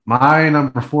My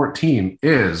number 14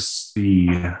 is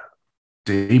the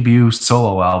debut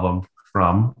solo album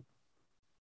from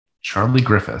Charlie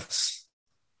Griffiths.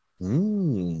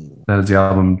 That is the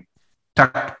album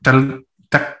Tiktalika.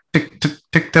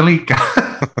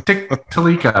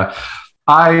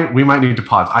 We might need to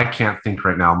pause. I can't think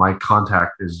right now. My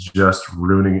contact is just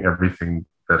ruining everything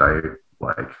that I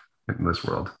like in this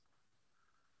world.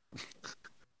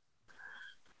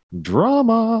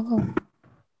 Drama.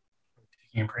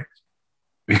 Taking a break.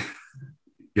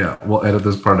 Yeah, we'll edit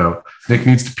this part out. Nick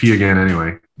needs to pee again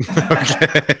anyway.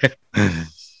 Okay.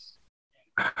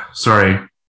 Sorry.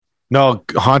 No,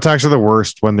 contacts are the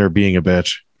worst when they're being a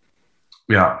bitch.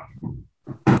 Yeah.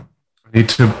 I need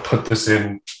to put this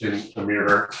in the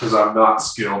mirror because I'm not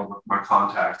skilled with my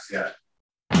contacts yet.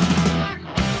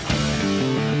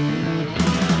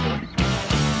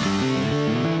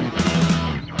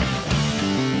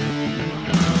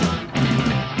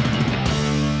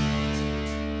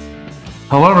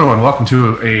 Hello, everyone. Welcome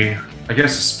to a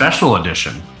special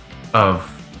edition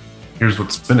of Here's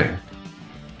What's Spinning.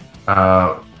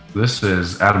 This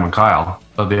is Adam and Kyle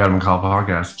of the Adam and Kyle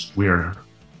podcast. We are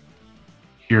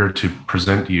here to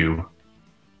present you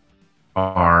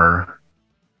our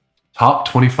top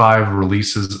 25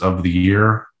 releases of the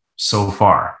year so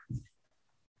far.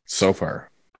 So far.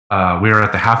 We are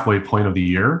at the halfway point of the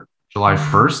year, July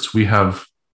 1st. We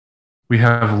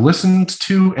have listened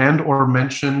to and or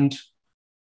mentioned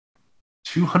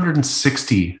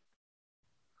 260,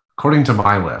 according to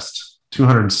my list,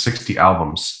 260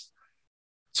 albums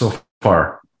so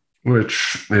far,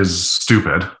 which is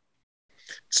stupid.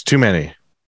 It's too many.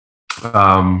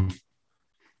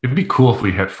 It'd be cool if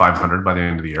we hit 500 by the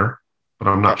end of the year, but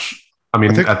I'm not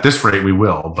at this rate we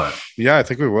will, but yeah, I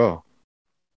think we will.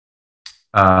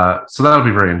 So that'll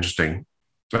be very interesting.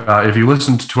 If you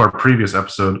listened to our previous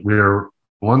episode, we are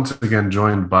once again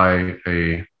joined by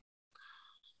a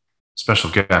special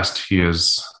guest. He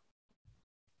is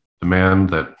the man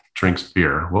that drinks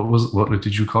beer. What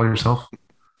did you call yourself?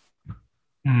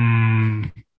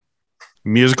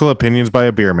 Musical opinions by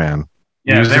a beer man.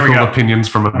 Yeah, musical there we go. Opinions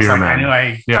from a beer man. I knew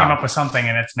I came up with something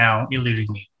and it's now eluding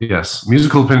me. Yes,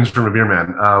 musical opinions from a beer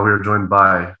man. We are joined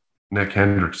by Nick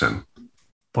Hendrickson.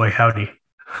 Boy, howdy.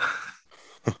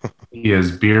 He is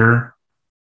beer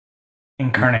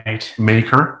incarnate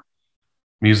maker,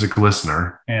 music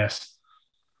listener. Yes.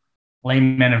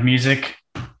 Layman of music,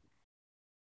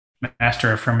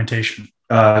 master of fermentation.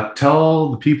 Tell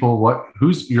the people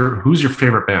who's your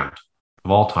favorite band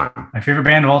of all time? My favorite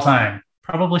band of all time,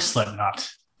 probably Slipknot.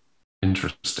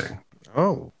 Interesting.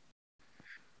 Oh,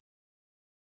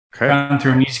 okay. Gone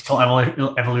through a musical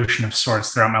evolution of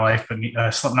sorts throughout my life, but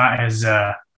Slipknot has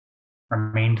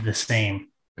remained the same.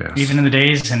 Yes. Even in the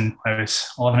days when I was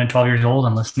 11 and 12 years old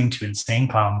and listening to Insane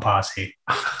Clown Posse.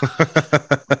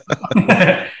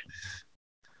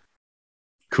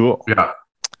 Cool. Yeah.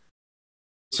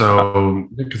 So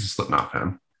Nick is a Slipknot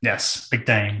fan. Yes, big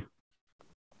time.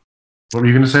 What were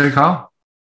you going to say, Kyle?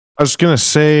 I was going to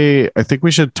say, I think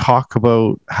we should talk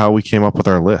about how we came up with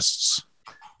our lists.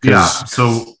 Yeah.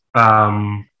 So,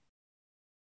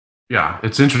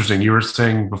 it's interesting. You were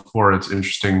saying before it's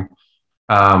interesting.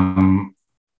 I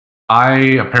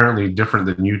apparently, different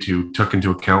than you two, took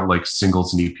into account like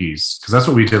singles and EPs because that's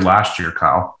what we did last year,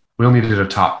 Kyle. We only did a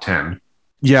top 10.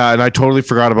 Yeah, and I totally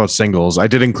forgot about singles. I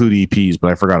did include EPs, but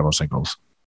I forgot about singles.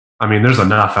 I mean, there's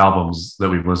enough albums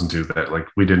that we've listened to that like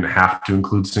we didn't have to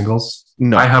include singles.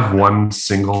 No. I have one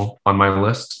single on my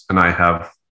list, and I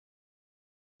have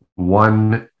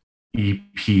one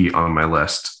EP on my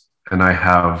list, and I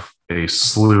have a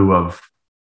slew of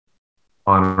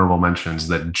honorable mentions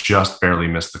that just barely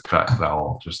missed the cut that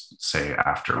I'll just say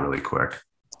after really quick.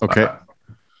 Okay.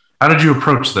 How did you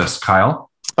approach this, Kyle?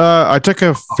 I took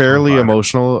a fairly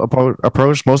emotional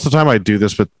approach. Most of the time I do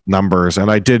this with numbers,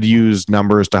 and I did use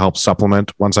numbers to help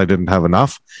supplement once I didn't have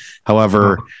enough.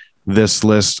 However, this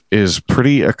list is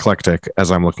pretty eclectic as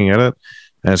I'm looking at it,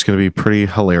 and it's going to be pretty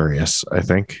hilarious, I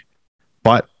think.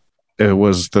 But it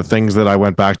was the things that I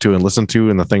went back to and listened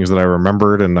to and the things that I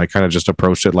remembered, and I kind of just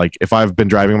approached it like if I've been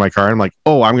driving my car and I'm like,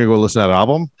 oh, I'm going to go listen to that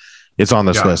album, it's on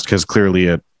this list because clearly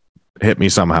it hit me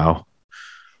somehow.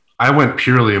 I went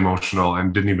purely emotional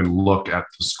and didn't even look at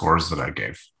the scores that I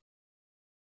gave.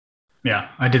 Yeah,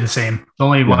 I did the same. The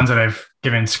only ones that I've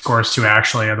given scores to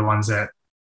actually are the ones that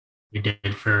we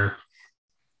did for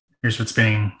Here's What's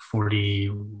Spinning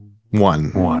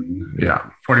 41.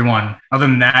 41. Other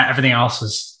than that, everything else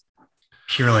was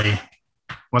purely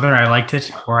whether I liked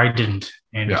it or I didn't.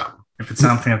 And if it's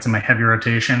something that's in my heavy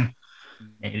rotation,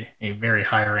 a very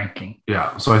high ranking.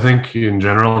 Yeah. So I think in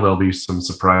general, there'll be some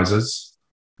surprises.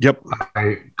 Yep.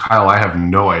 Kyle, I have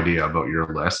no idea about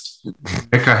your list.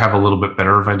 Nick, I have a little bit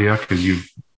better of idea because you've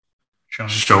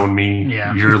shown me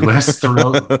your list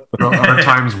throughout our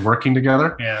times working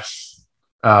together. Yes.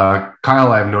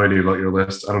 Kyle, I have no idea about your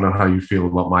list. I don't know how you feel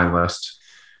about my list.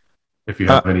 If you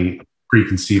have any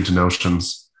preconceived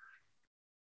notions.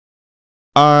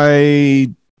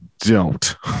 I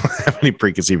don't have any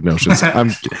preconceived notions.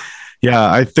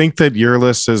 I think that your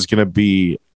list is going to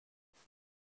be,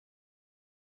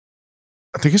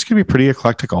 I think it's going to be pretty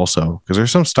eclectic also, because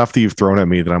there's some stuff that you've thrown at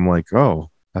me that I'm like, oh,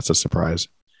 that's a surprise.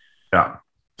 Yeah.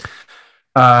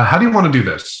 How do you want to do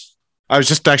this? I was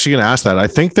just actually going to ask that. I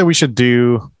think that we should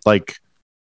do like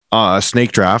a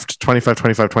snake draft, 25,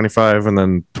 25, 25, and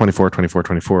then 24, 24,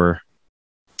 24.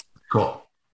 Cool.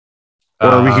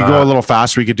 Or we could go a little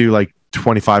faster. We could do like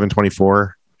 25 and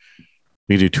 24.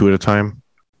 We could do two at a time.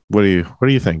 What do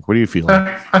you think? What do you feel?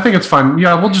 I think it's fine.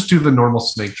 Yeah, we'll just do the normal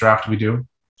snake draft we do.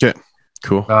 Okay,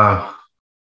 cool.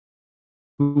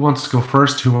 Who wants to go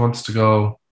first? Who wants to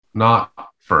go not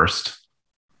first?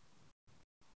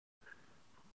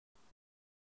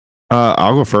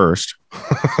 I'll go first.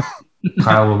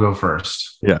 Kyle will go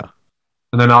first. Yeah.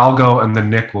 And then I'll go, and then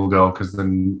Nick will go, because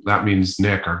then that means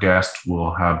Nick, our guest,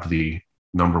 will have the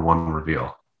number one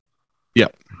reveal.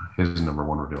 Yep. His number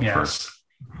one reveal first.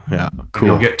 Yeah. Cool.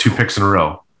 You'll get 2 picks in a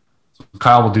row. So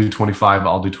Kyle will do 25,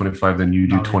 I'll do 25, then you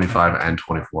do 25 and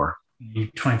 24. You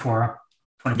 24,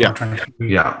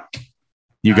 23. Yeah.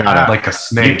 You got it. Like a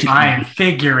snake. I'm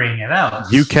figuring it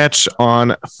out. You catch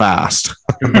on fast.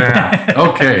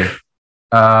 Okay.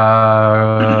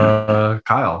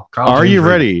 Kyle. Are you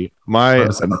ready? I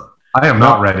am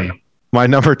not ready. My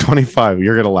number 25.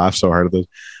 You're going to laugh so hard at this.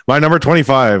 My number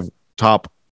 25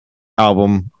 top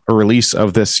album or release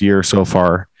of this year so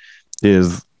far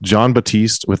is John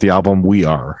Batiste with the album We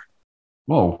Are.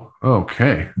 Whoa.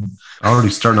 Okay. Already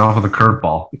starting off with a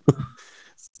curveball.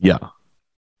 Yeah.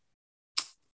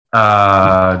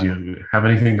 Do you have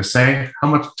anything to say? How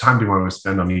much time do you want to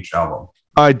spend on each album?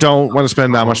 I don't want to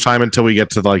spend that much time until we get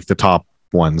to like the top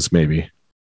ones, maybe.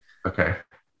 Okay.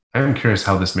 I'm curious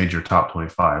how this made your top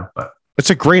 25, but it's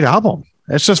a great album.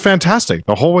 It's just fantastic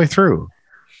the whole way through.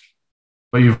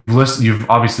 But you've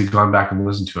obviously gone back and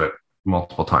listened to it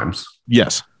multiple times.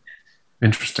 Yes.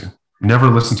 Interesting. Never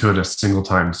listened to it a single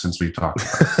time since we talked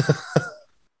about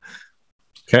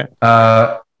it. Okay.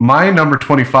 My number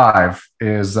 25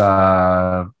 is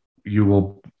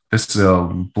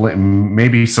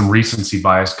maybe some recency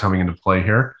bias coming into play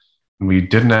here. And we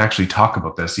didn't actually talk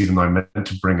about this, even though I meant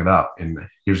to bring it up in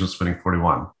Here's What's Spinning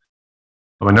 41.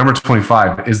 But my number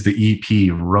 25 is the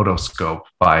EP Rotoscope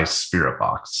by Spirit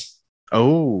Box.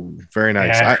 Oh, very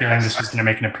nice. Yeah, I feel like this was going to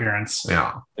make an appearance.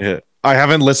 Yeah. I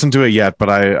haven't listened to it yet, but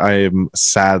I am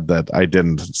sad that I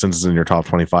didn't, since it's in your top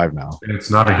 25 now. It's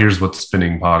not a Here's What's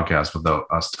Spinning podcast without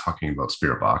us talking about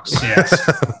Spirit Box. Yes.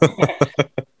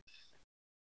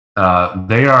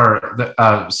 They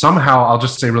are somehow, I'll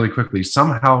just say really quickly,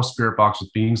 somehow Spirit Box,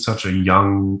 with being such a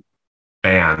young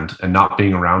band and not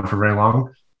being around for very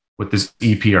long, with this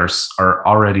EP are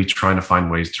already trying to find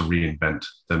ways to reinvent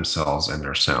themselves and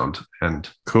their sound. And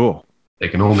cool. They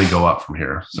can only go up from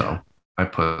here. So I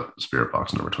put Spirit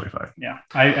Box number 25. Yeah.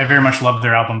 I very much love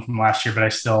their album from last year, but I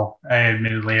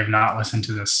admittedly have not listened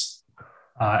to this,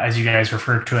 as you guys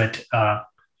referred to it.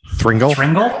 Thringle?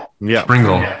 Yeah.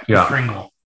 Thringle. Yeah.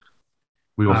 Thringle.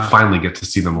 We will finally get to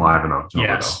see them live in October.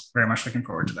 Yes. Very much looking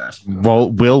forward to that.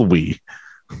 Well, will we?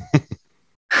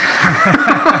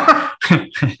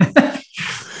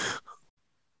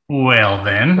 Well,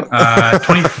 then,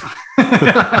 20.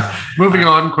 Moving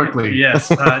on quickly. Yes.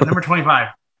 Number 25.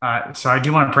 So I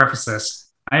do want to preface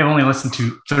this. I have only listened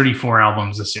to 34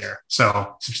 albums this year,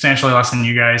 so substantially less than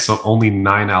you guys. So only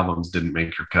 9 albums didn't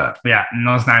make your cut. Yeah, and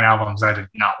those 9 albums I did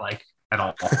not like at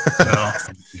all.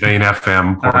 So, Vane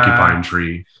FM, Porcupine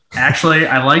Tree. Actually,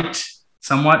 I liked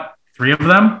somewhat 3 of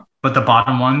them, but the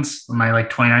bottom ones, my like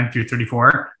 29 through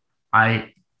 34,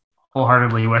 I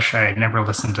wholeheartedly wish I had never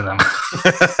listened to them.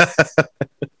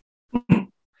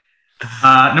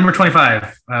 Number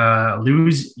 25,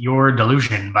 Lose Your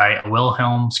Delusion by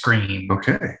Wilhelm Scream.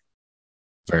 Okay.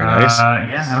 Very nice.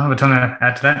 Yeah, I don't have a ton to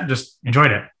add to that. Just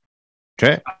enjoyed it.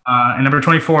 Okay. And number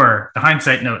 24, The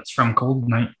Hindsight Notes from Cold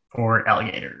Night for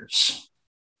Alligators.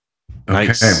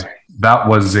 Nice. Okay. That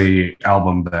was a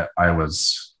album that I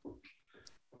was,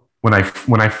 when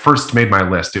I first made my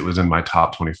list, it was in my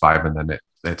top 25, and then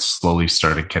it slowly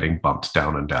started getting bumped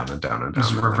down and down and down and down.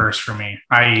 This is reverse for me.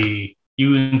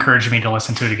 You encouraged me to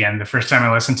listen to it again. The first time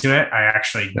I listened to it, I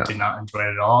actually did not enjoy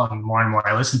it at all. And more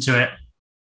I listened to it,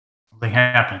 something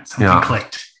happened. Something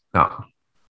clicked. Yeah.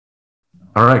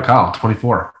 All right, Kyle,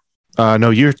 24. No,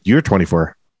 you're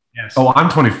 24. Yes. Oh, I'm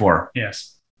 24.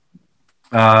 Yes.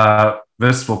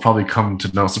 This will probably come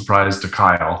to no surprise to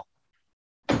Kyle.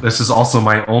 This is also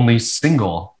my only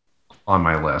single on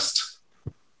my list.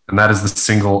 And that is the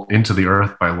single Into the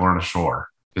Earth by Lorna Shore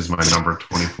is my number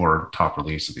 24 top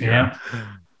release of the year. Yeah.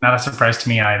 Not a surprise to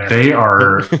me either. They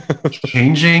are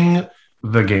changing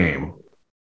the game.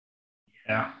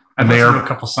 Yeah. And I've they listened are to a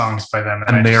couple songs by them.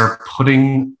 And they are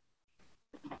putting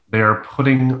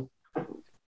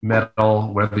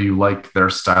metal, whether you like their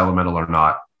style of metal or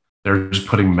not, they're just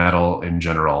putting metal in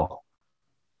general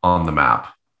on the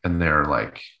map. And they're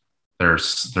like,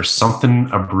 there's something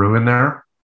a brewing there.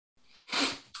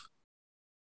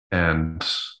 And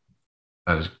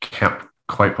I can't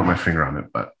quite put my finger on it,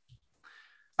 but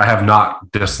I have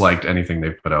not disliked anything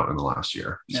they've put out in the last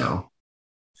year. Yeah. So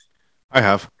I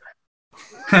have.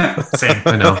 Same.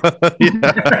 I know.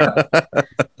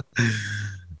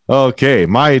 Okay,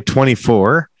 my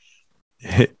 24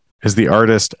 is the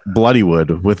artist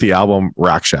Bloodywood with the album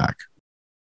Rack Shack.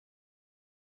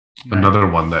 Another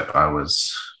one that I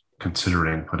was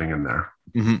considering putting in there.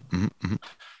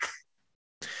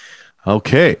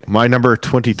 Okay, my number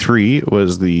 23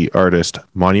 was the artist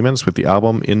Monuments with the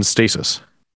album In Stasis.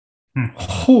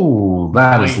 Oh,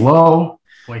 that is low.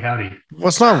 Boy, howdy. Well,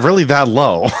 it's not really that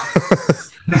low.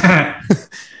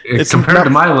 It's compared to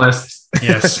my list.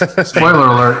 Yes. Spoiler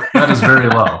alert, that is very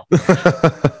low.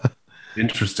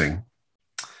 Interesting.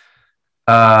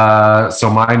 So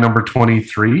my number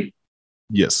 23.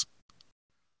 Yes.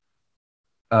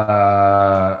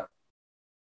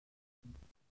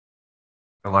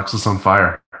 Alexis on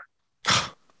Fire.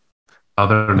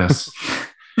 Otherness.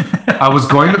 I was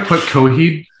going to put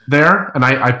Coheed there, and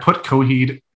I put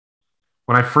Coheed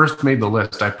when I first made the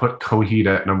list. I put Coheed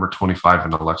at number 25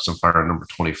 and Alexis on Fire at number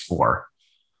 24.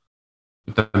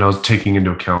 But then I was taking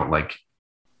into account like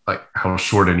how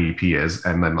short an EP is,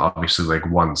 and then obviously like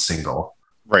one single.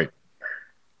 Right.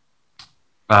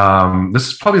 This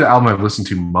is probably the album I've listened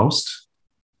to most,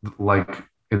 like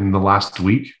in the last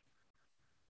week.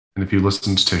 And if you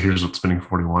listened to Here's What's Spinning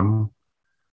 41,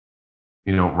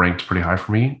 you know, it ranked pretty high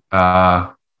for me.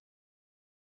 I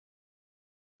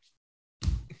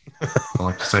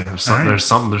like to say there's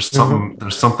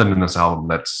something in this album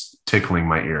that's tickling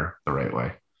my ear the right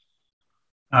way.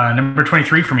 Number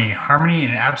 23 for me, Harmony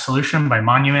and Absolution by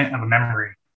Monument of a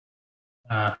Memory.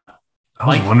 I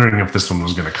was wondering if this one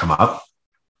was going to come up.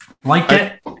 Liked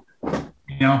it,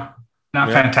 not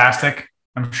fantastic.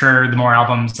 I'm sure the more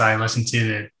albums I listen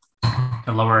to,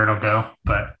 the lower it'll go,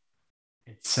 but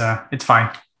it's fine.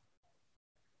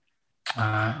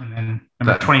 And then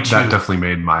number 22. That definitely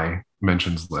made my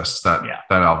mentions list. That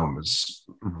album is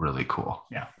really cool.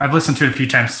 Yeah, I've listened to it a few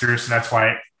times through, so that's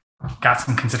why it got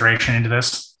some consideration into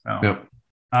this. So. Yep.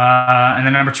 And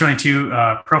then number 22,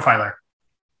 Profiler.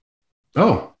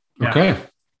 Oh, okay. Yeah.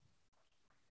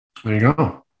 There you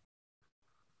go.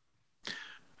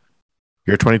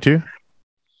 You're 22?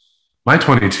 My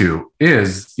 22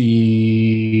 is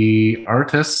the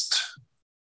artist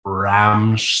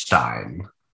Rammstein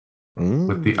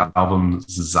with the album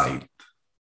Zeit.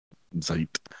 This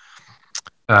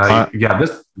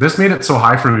made it so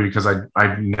high for me because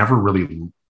I've never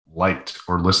really liked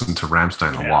or listened to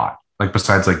Rammstein a lot. Like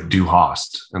besides like Du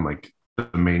Hast and like the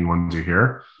main ones you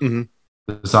hear. Mm-hmm.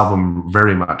 This album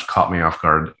very much caught me off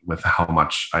guard with how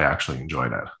much I actually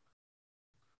enjoyed it.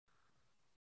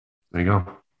 There you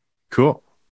go. Cool.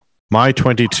 My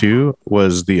 22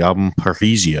 was the album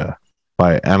Parisia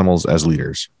by Animals as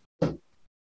Leaders.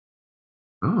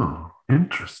 Oh,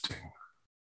 interesting.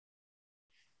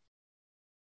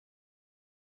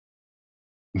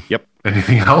 Yep.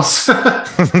 Anything else?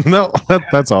 No,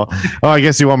 that's all. Oh, I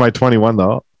guess you want my 21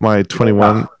 though. My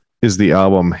 21 is the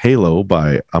album Halo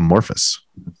by Amorphous.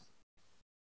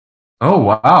 Oh,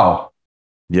 wow.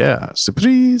 Yeah.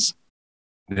 Surprise.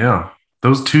 Yeah.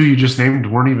 Those two you just named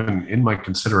weren't even in my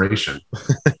consideration.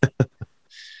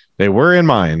 They were in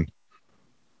mine.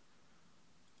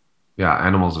 Yeah,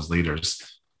 Animals as Leaders.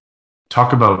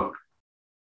 Talk about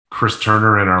Chris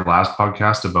Turner in our last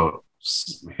podcast about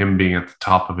him being at the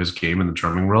top of his game in the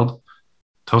drumming world.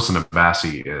 Tosin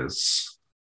Abasi is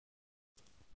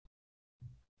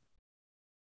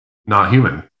not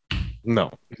human.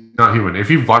 No. Not human.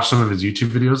 If you've watched some of his YouTube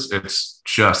videos, it's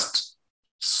just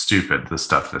stupid, the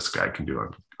stuff this guy can do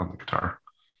on the guitar.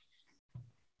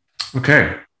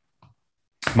 Okay.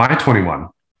 My 21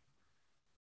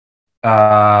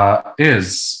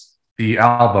 is the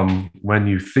album When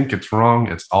You Think It's Wrong,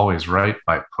 It's Always Right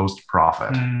by Post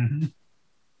Prophet. Mm-hmm.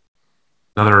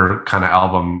 Another kind of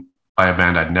album by a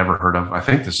band I'd never heard of. I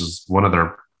think this is one of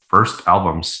their first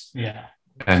albums. Yeah.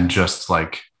 And just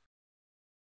like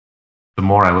the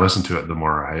more I listened to it, the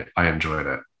more I enjoyed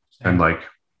it. And like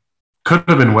could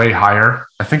have been way higher.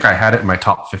 I think I had it in my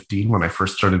top 15 when I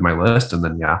first started my list, and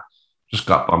then just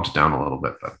got bumped down a little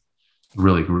bit. But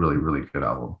really, really, really good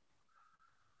album.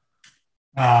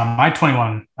 My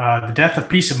 21, The Death of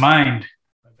Peace of Mind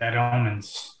by Bad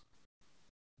Omens.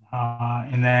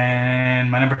 And then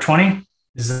my number 20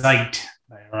 is Zeit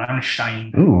by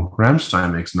Rammstein. Ooh,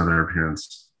 Rammstein makes another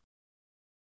appearance.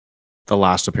 The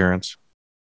last appearance.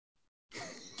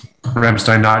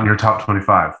 Rammstein not in your top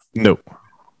 25? Nope.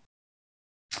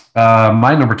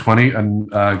 My number 20, and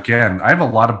again, I have a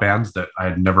lot of bands that I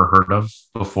had never heard of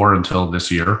before until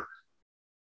this year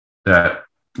that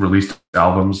released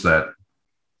albums that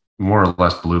more or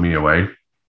less blew me away.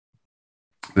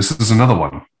 This is another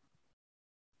one,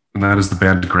 and that is the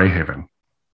band Greyhaven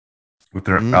with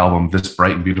their album This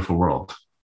Bright and Beautiful World.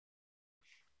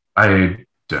 I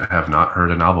have not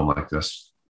heard an album like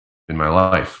this in my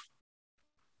life,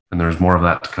 and there's more of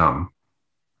that to come.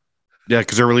 Yeah,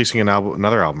 because they're releasing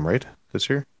another album, right, this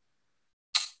year?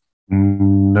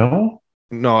 No,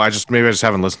 I just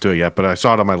haven't listened to it yet, but I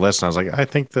saw it on my list and I was like, I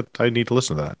think that I need to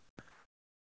listen to that.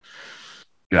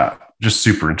 Yeah, just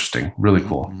super interesting, really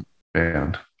cool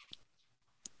band.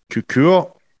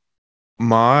 Cool.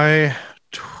 My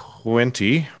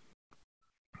 20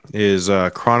 is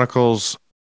Chronicles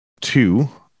 2,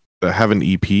 the Heaven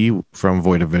EP from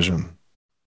Void of Vision.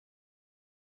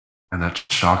 And that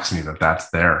shocks me that that's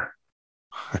there.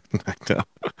 I know.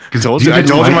 I told you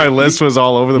my list was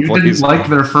all over the place. You didn't like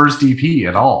their first EP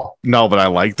at all. No, but I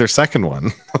liked their second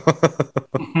one.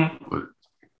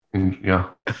 Yeah,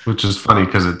 which is funny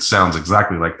because it sounds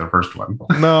exactly like the first one.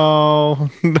 No.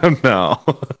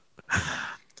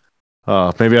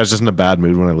 Maybe I was just in a bad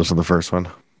mood when I listened to the first one.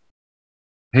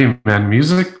 Hey, man,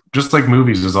 music, just like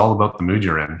movies, is all about the mood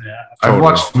you're in. Yeah, totally. I've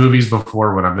watched movies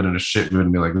before when I've been in a shit mood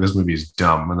and be like, this movie is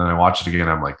dumb. And then I watch it again,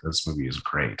 I'm like, this movie is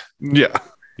great. Yeah.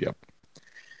 Yep.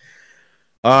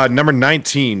 Number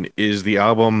 19 is the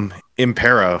album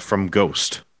Impera from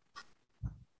Ghost.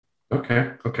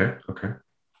 Okay.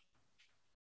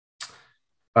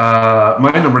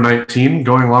 My number 19,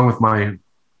 going along with my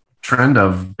trend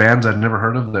of bands I've never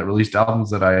heard of that released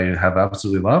albums that I have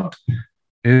absolutely loved,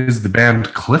 is the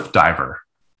band Cliff Diver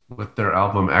with their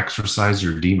album Exorcise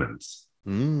Your Demons.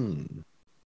 I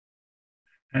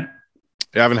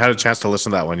haven't had a chance to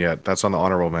listen to that one yet. That's on the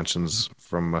honorable mentions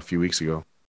from a few weeks ago.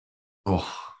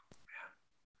 Oh,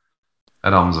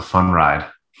 that album's a fun ride.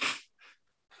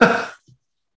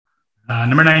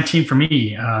 Number 19 for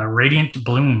me, Radiant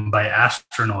Bloom by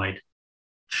Astronoid.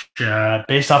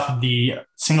 Based off of the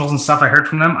singles and stuff I heard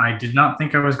from them, I did not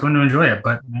think I was going to enjoy it,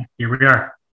 but here we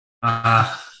are.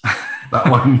 That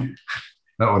one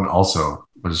also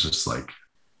was just like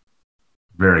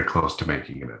very close to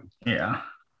making it in. Yeah.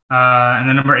 And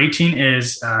then number 18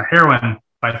 is Heroin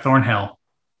by Thornhill.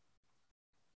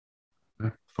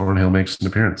 Thornhill makes an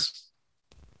appearance.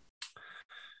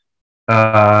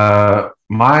 My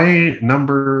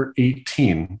number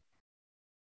 18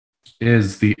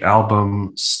 is the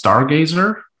album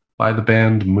Stargazer by the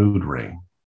band Mood Ring.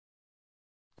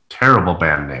 Terrible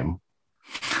band name.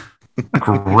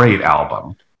 Great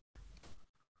album.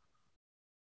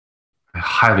 I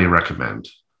highly recommend.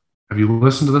 Have you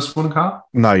listened to this one, Kyle?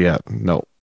 Not yet. No.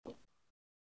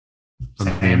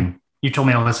 You told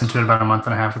me to listen to it about a month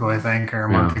and a half ago, I think, or a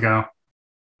month ago.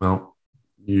 Well,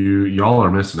 y'all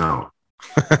are missing out.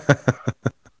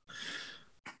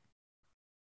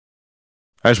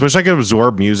 I just wish I could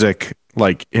absorb music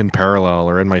like in parallel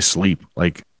or in my sleep.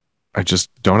 Like, I just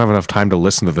don't have enough time to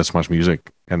listen to this much music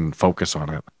and focus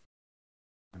on it.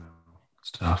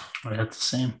 It's tough. It's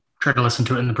the same. Try to listen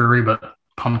to it in the brewery, but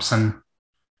pumps and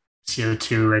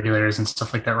CO2 regulators and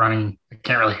stuff like that running. I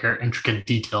can't really hear intricate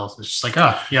details. It's just like,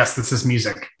 oh, yes, this is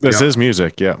music. This is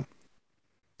music, yeah.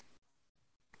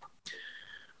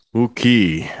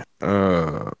 Okay.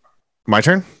 My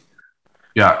turn?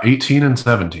 Yeah, 18 and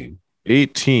 17.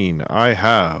 18. I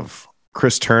have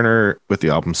Chris Turner with the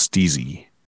album Steezy.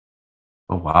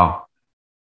 Oh, wow.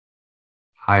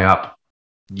 High up.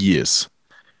 Yes.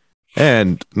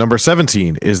 And number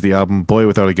 17 is the album Boy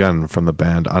Without a Gun from the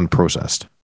band Unprocessed.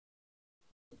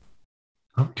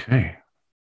 Okay.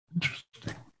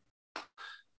 Interesting.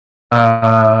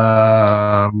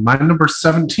 My number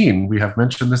 17, we have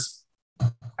mentioned this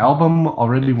album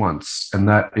already once, and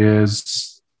that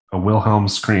is a Wilhelm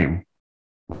Scream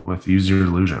with Use Your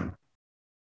Illusion.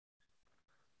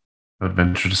 I would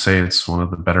venture to say it's one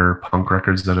of the better punk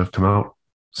records that have come out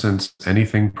since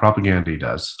anything Propaganda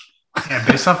does. Yeah,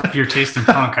 based off of your taste in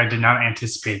punk, I did not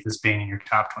anticipate this being in your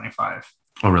top 25.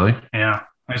 Oh, really? Yeah,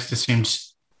 I just assumed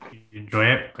you'd enjoy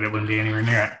it, but it wouldn't be anywhere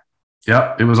near it.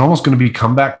 Yeah, it was almost going to be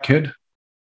Comeback Kid,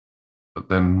 but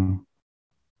then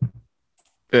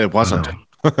It wasn't.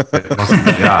 it wasn't.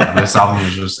 Yeah, this album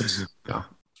was just it's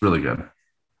really good.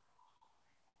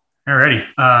 Alrighty,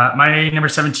 my number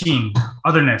 17,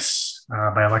 Otherness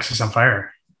by Alexis on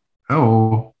Fire.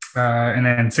 Oh, and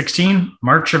then 16,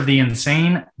 March of the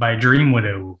Insane by Dream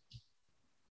Widow.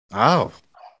 Oh.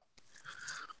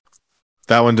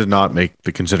 That one did not make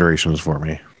the considerations for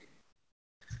me.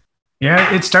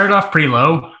 Yeah, it started off pretty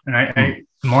low, and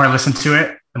the more I listened to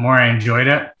it, the more I enjoyed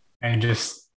it, and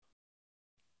just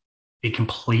the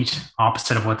complete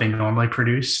opposite of what they normally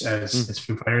produce as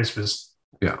Foo Fighters was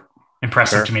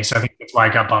impressive to me. So I think that's why I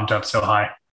got bumped up so high.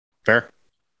 Fair.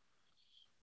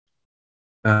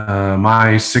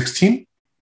 My 16?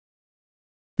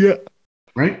 Yeah.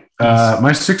 Right?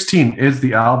 My 16 is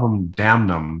the album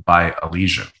Damnum by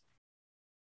Elysian.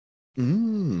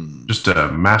 Just a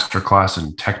masterclass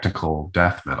in technical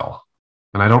death metal.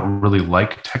 And I don't really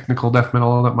like technical death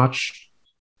metal all that much.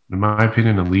 In my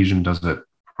opinion, Elysian does it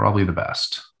probably the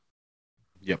best.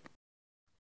 Yep.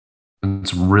 And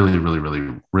it's really, really,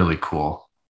 really, really cool,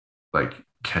 like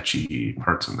catchy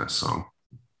parts in this song.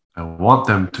 I want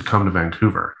them to come to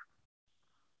Vancouver,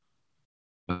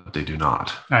 but they do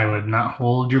not. I would not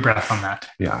hold your breath on that.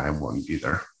 Yeah, I wouldn't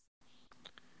either.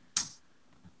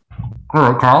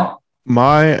 All right, Carl.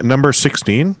 My number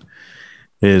 16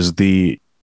 is the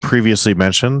previously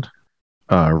mentioned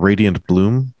Radiant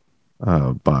Bloom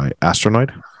by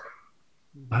Astronoid.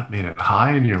 That made it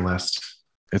high in your list.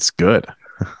 It's good.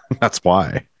 That's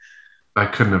why. I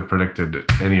couldn't have predicted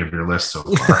any of your lists so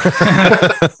far.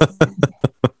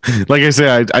 Like I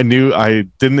say, I knew I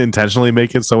didn't intentionally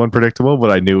make it so unpredictable,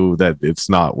 but I knew that it's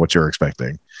not what you're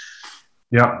expecting.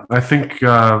 Yeah, I think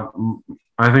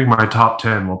my top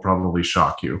 10 will probably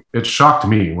shock you. It shocked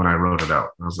me when I wrote it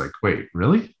out. I was like, wait,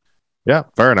 really? Yeah,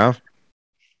 fair enough.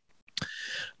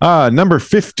 Number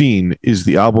 15 is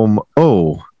the album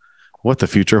Oh, What the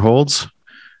Future Holds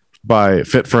by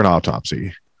Fit for an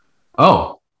Autopsy.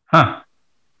 Oh. Huh.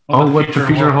 What the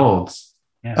future holds.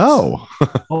 Yes. Oh.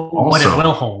 What it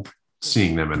will hold.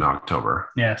 Seeing them in October.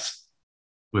 Yes.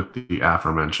 With the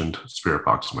aforementioned Spirit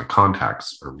Box. My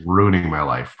contacts are ruining my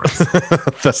life.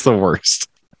 That's the worst.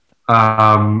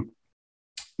 My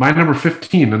number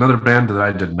 15, another band that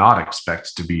I did not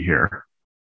expect to be here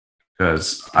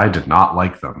because I did not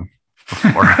like them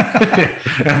before.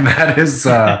 And that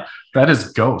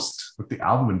is Ghost with the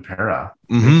album Impera,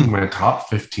 making my top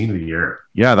 15 of the year.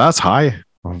 Yeah, that's high.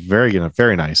 Very good.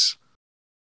 Very nice.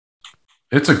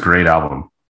 It's a great album.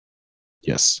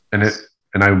 Yes. And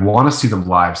I want to see them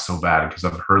live so bad because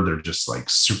I've heard they're just like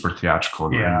super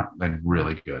theatrical and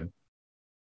really good.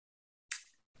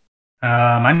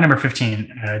 My number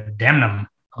 15, Damnum,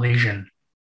 Elysian.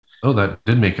 Oh, that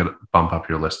did make it bump up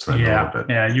your list a little bit.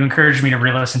 Yeah, you encouraged me to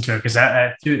re-listen to it because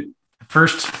the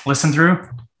first listen through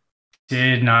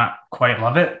did not quite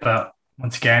love it, but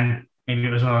once again, maybe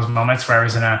it was one of those moments where I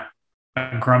was in a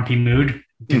grumpy mood,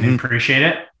 didn't appreciate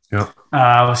it. Yeah.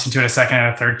 Listened to it a second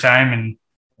and a third time and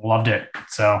loved it.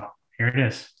 So here it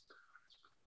is.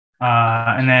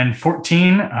 And then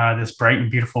 14, This Bright and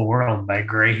Beautiful World by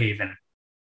Greyhaven.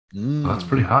 That's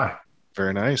pretty high.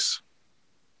 Very nice.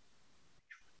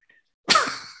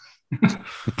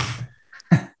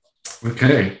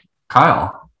 Okay,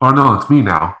 Kyle. Oh no, it's me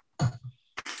now.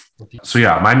 So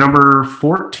yeah, my number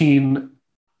 14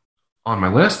 on my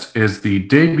list is the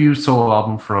debut solo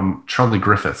album from Charlie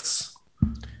Griffiths.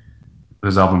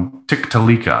 His album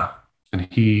Tiktalika, and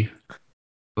he,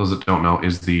 those that don't know,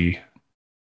 is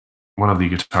one of the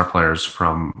guitar players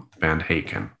from the band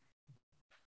Haken.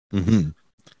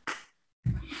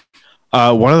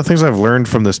 One of the things I've learned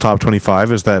from this top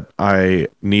 25 is that I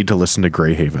need to listen to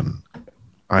Greyhaven.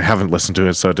 I haven't listened to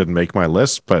it, so it didn't make my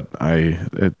list, but I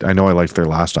know I liked their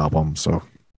last album. So,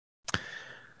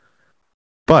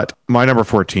 but my number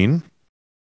 14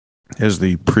 is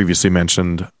the previously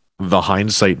mentioned The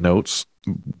Hindsight Notes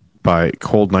by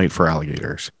Cold Night for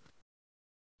Alligators.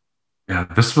 Yeah,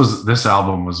 this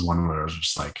album was one where I was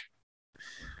just like,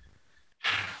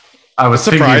 I was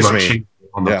thinking about changing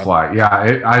on the fly. Yeah,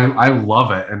 I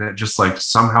love it, and it just like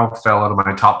somehow fell out of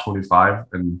my top 25.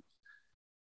 And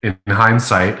in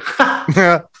hindsight,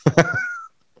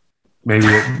 maybe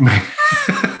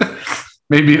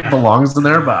it belongs in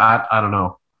there, but I don't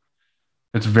know.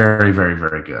 It's very, very,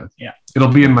 very good. Yeah, it'll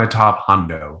be in my top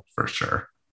hundo for sure.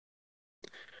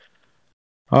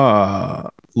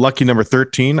 Lucky number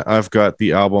 13, I've got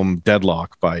the album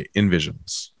Deadlock by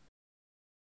Invisions.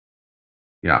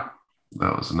 Yeah,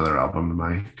 that was another album in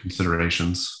my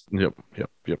considerations. Yep.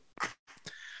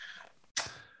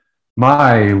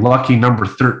 My lucky number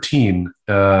 13,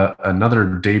 another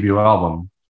debut album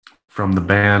from the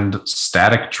band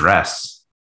Static Dress.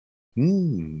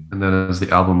 And that is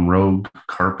the album Rogue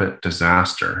Carpet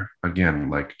Disaster. Again,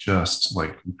 like, just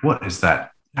like, what is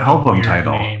that album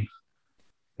title? Name.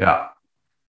 Yeah.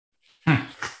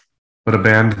 But a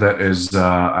band that is,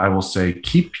 I will say,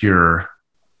 keep your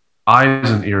eyes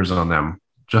and ears on them.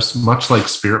 Just much like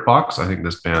Spirit Box, I think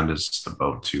this band is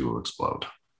about to explode.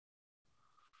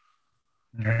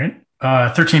 All right.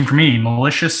 13 for me,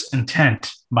 Malicious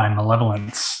Intent by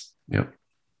Malevolence. Yep.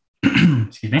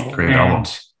 Excuse me. Great album.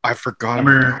 I forgot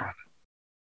about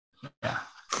that. Yeah.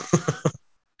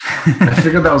 I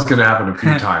figured that was going to happen a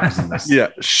few times in this. Yeah.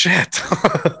 Shit.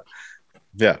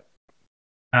 Yeah.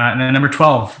 And then number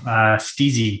 12,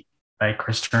 Steezy by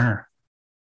Chris Turner.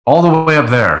 All the way up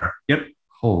there. Yep.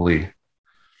 Holy.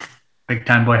 Big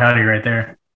time boy howdy right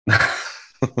there.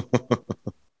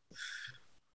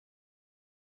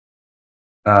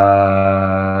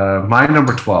 My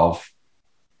number 12.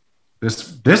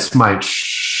 This might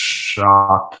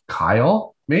shock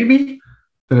Kyle, maybe,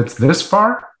 that it's this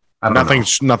far. Nothing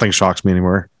shocks me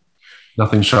anymore.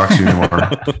 Nothing shocks you anymore.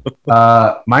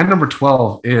 My number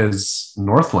 12 is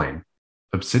North Lane,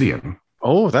 Obsidian.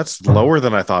 Oh, that's lower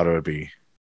than I thought it would be.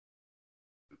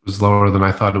 It was lower than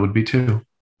I thought it would be too.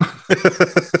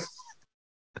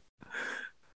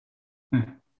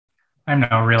 I'm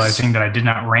now realizing that I did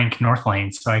not rank North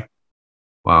Lane, so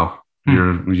wow,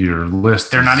 your list.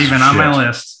 They're not even on my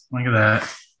list. Look at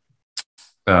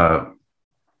that.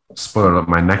 Spoiler alert,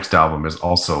 my next album is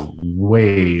also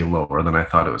way lower than I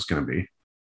thought it was going to be.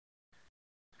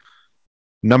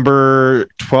 Number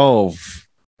 12,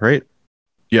 right?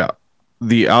 Yeah.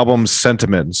 The album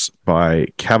Sentiments by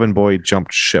Cabin Boy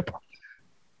Jumped Ship.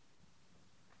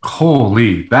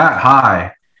 Holy, that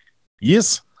high.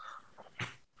 Yes.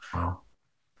 Wow.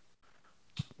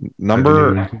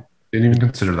 Didn't even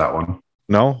consider that one.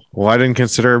 No? Well, I didn't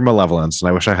consider Malevolence, and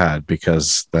I wish I had,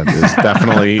 because that is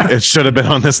definitely, it should have been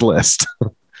on this list.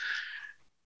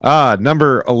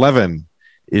 Number 11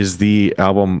 is the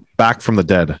album Back from the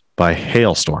Dead by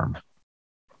Hailstorm.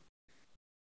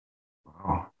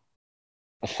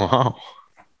 Wow.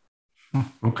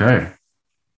 Okay.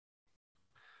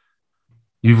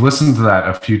 You've listened to that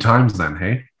a few times then,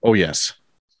 hey? Oh, yes.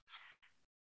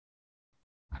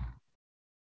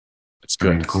 It's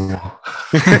good. Cool.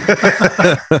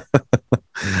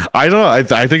 I don't know. I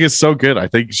think it's so good. I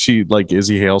think she, like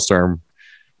Izzy Hailstorm,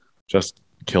 just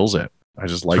kills it. I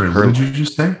just like her. What did you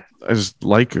just say? I just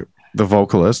like the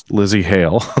vocalist, Lizzie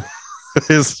Hale,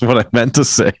 is what I meant to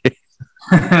say.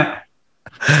 That's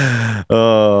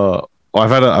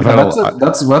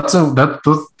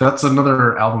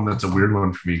another album that's a weird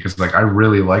one for me, because like I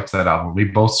really liked that album. We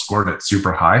both scored it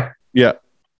super high. Yeah.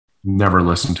 Never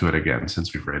listened to it again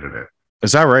since we've rated it.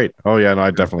 Is that right? Oh yeah, no,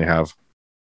 I definitely have.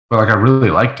 But like I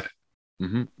really liked it.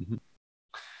 Mm-hmm.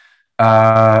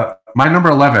 My number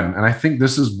 11, and I think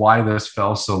this is why this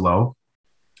fell so low,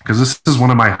 because this is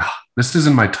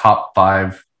in my top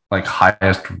 5 like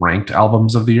highest ranked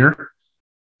albums of the year.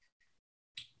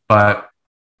 But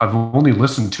I've only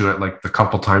listened to it like the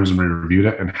couple times when we reviewed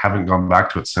it and haven't gone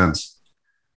back to it since.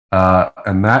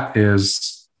 And that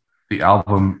is the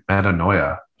album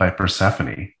Metanoia by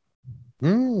Persephone.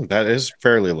 That is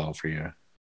fairly low for you.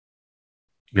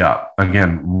 Yeah,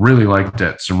 again, really liked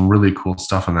it. Some really cool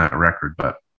stuff on that record,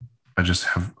 but I just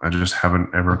haven't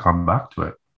ever come back to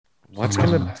it. What's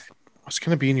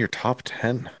gonna be in your top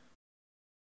 10?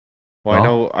 Well, I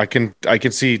know I can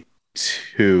see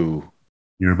 2.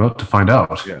 You're about to find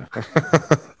out. Yeah.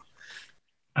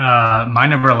 My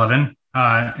number 11,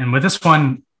 and with this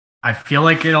one, I feel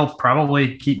like it'll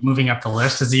probably keep moving up the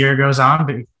list as the year goes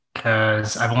on,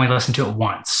 because I've only listened to it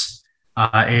once.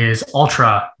 Is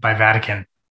Ultra by Vatican,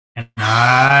 and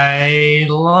I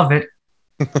love it.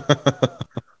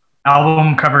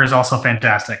 Album cover is also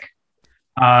fantastic.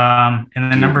 And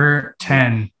then number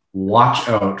 10, watch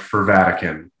out for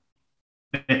Vatican.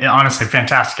 Honestly,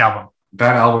 fantastic album.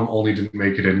 That album only didn't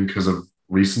make it in because of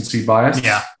recency bias.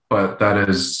 Yeah. But that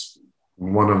is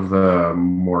one of the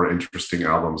more interesting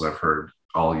albums I've heard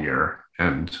all year.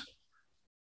 And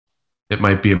it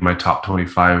might be in my top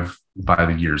 25 by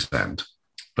the year's end.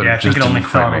 But yeah, I think it only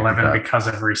fell at 11 because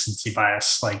of recency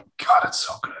bias. Like, God, it's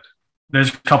so good.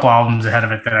 There's a couple albums ahead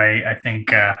of it that I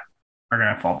think are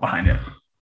going to fall behind it.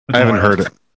 I haven't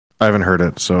heard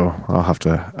it, so I'll have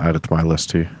to add it to my list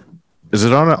too. Is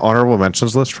it on an honorable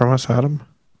mentions list from us, Adam?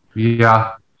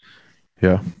 Yeah.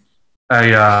 Yeah.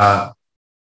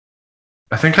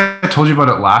 I think I told you about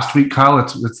it last week, Kyle.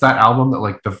 It's that album that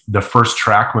like the first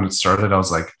track when it started, I was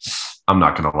like, I'm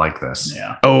not gonna like this.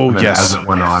 Yeah. Oh yes. As it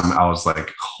went on, I was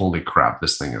like, holy crap,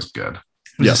 this thing is good.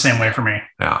 It was the same way for me.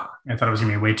 Yeah. I thought it was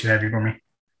gonna be way too heavy for me.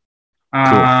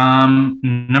 Cool.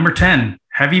 Number 10,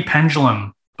 Heavy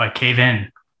Pendulum by Cave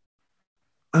In.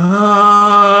 There's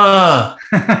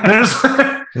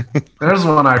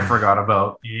one I forgot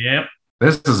about. Yep.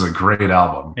 This is a great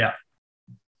album. Yeah.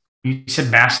 You said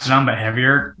Mastodon, but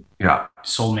heavier. Yeah.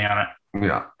 Sold me on it.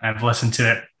 Yeah. I've listened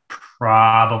to it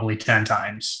probably 10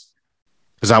 times.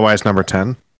 Is that why it's number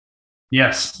 10?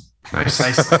 Yes. Nice.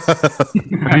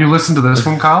 Have you listened to this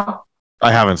one, Kyle?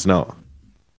 I haven't, no.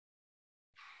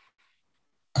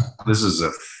 This is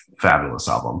a fabulous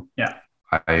album. Yeah.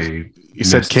 You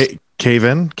said Cave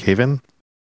In? Cave In?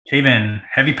 Cave In,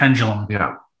 Heavy Pendulum.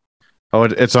 Yeah. Oh,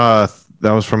 it's that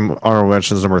was from Honorable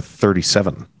Mentions number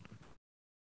 37.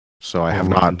 So I have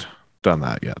not done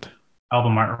that yet.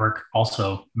 Album artwork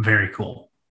also very cool.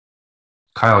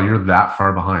 Kyle, you're that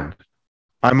far behind.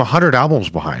 I'm 100 albums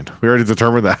behind. We already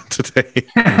determined that today.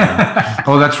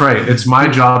 Oh, that's right. It's my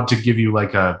job to give you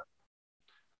if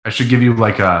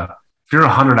you're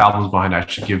 100 albums behind, I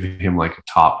should give him like a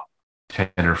top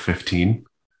 10 or 15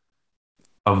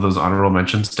 of those honorable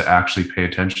mentions to actually pay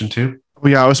attention to.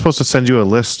 Well, yeah, I was supposed to send you a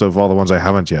list of all the ones I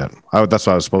haven't yet. That's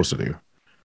what I was supposed to do.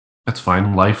 That's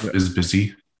fine. Life is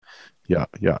busy. Yeah.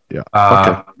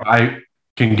 Okay. I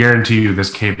can guarantee you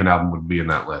this Cave In album would be in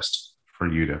that list for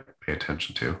you to pay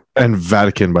attention to. And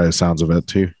Vatican by the sounds of it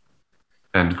too.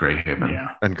 And Greyhaven.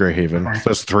 Yeah. And Greyhaven. So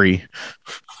that's 3.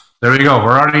 There we go.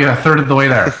 We're already a third of the way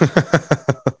there.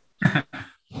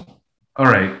 All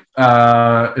right.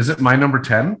 Is it my number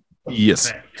 10?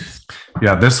 Yes.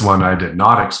 Yeah, this one I did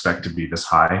not expect to be this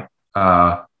high.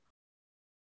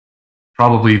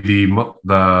 Probably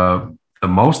the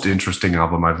most interesting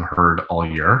album I've heard all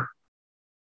year.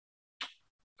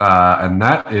 And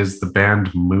that is the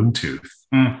band Moontooth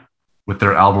with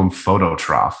their album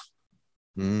Phototroph.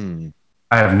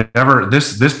 I have never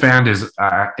this band is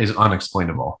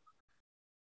unexplainable.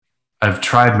 I've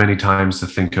tried many times to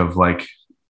think of like,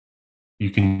 you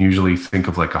can usually think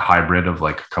of like a hybrid of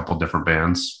like a couple different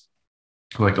bands.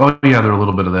 Like, oh yeah, they're a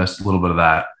little bit of this, a little bit of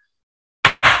that.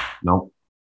 Nope.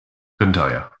 Couldn't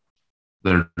tell you.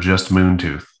 They're just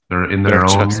Moontooth. They're in their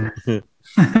own.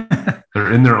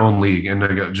 They're in their own league, and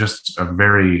they got just a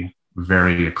very,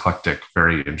 very eclectic,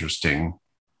 very interesting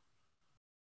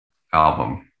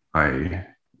album. I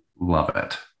love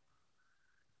it.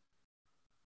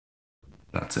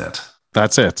 That's it.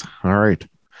 That's it. All right.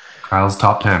 Kyle's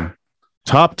top 10.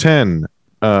 Top 10.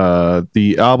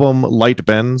 The album Light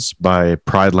Bends by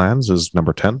Pride Lands is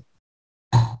number 10.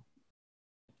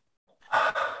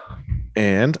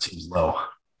 And it seems low.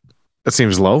 It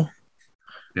seems low.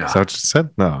 Yeah. Is that what you said?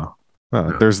 No.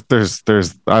 There's.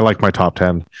 I like my top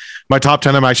 10. My top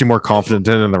 10, I'm actually more confident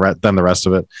in than the rest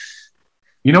of it.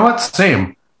 You know what?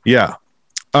 Same. Yeah.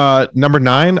 Number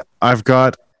 9, I've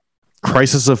got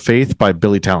Crisis of Faith by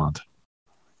Billy Talent.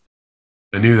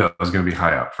 I knew that was going to be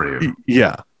high up for you.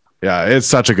 Yeah. It's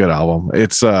such a good album.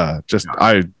 It's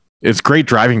it's great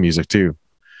driving music too.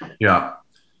 Yeah.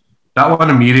 That one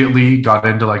immediately got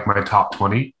into like my top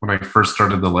 20 when I first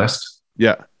started the list.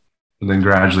 Yeah. And then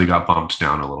gradually got bumped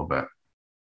down a little bit.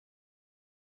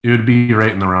 It would be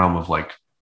right in the realm of like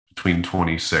between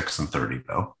 26 and 30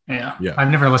 though. Yeah.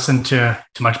 I've never listened to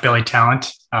much Billy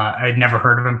Talent. I'd never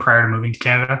heard of him prior to moving to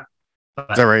Canada.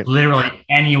 Is that right? Literally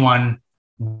anyone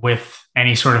with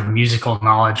any sort of musical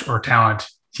knowledge or talent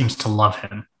seems to love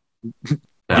him.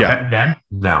 Them.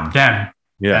 Yeah.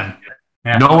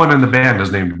 Yeah. No one in the band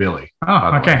is named Billy.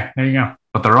 Oh, okay. There you go.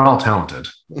 But they're all talented.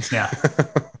 Yeah. A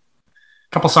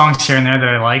couple songs here and there that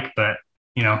I like, but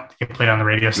they get played on the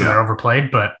radio, so they're overplayed.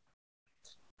 But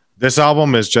this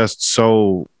album is just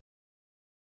so.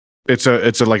 It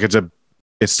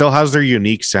still has their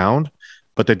unique sound,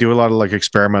 but they do a lot of like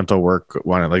experimental work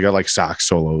on it. They got like sax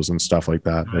solos and stuff like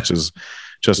that, which is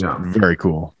just very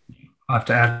cool. I'll have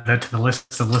to add that to the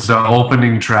list of listeners. The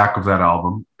opening track of that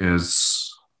album is.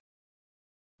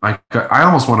 I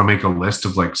almost want to make a list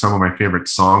of like some of my favorite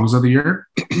songs of the year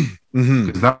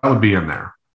because that would be in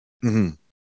there. Mm-hmm.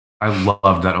 I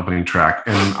loved that opening track,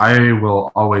 and I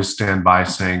will always stand by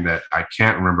saying that I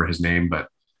can't remember his name, but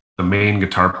the main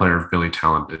guitar player of Billy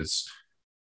Talent is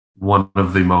one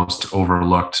of the most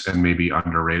overlooked and maybe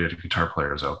underrated guitar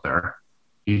players out there.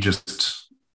 He just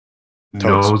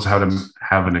knows how to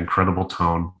have an incredible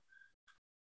tone,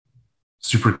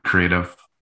 super creative.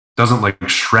 Doesn't like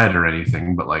shred or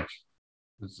anything, but like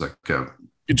it's like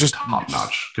just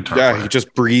top-notch guitar player. He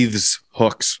just breathes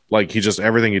hooks. Like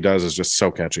everything he does is just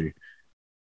so catchy.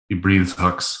 He breathes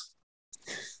hooks.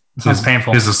 Sounds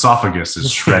painful. His esophagus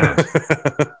is shredded.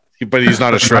 But he's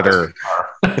not a shredder.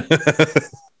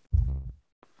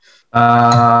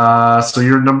 So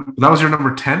that was your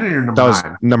number 10 or your number 9?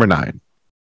 That was number 9.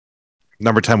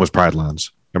 Number 10 was Pride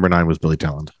Lands. Number 9 was Billy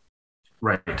Talent.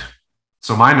 Right.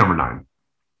 So my number 9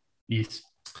 yes.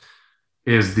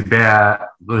 is the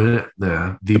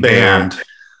band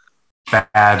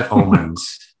Bad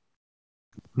Omens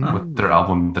with their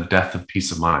album The Death of Peace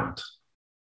of Mind.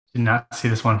 Did not see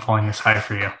this one falling this high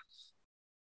for you.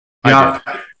 Yeah,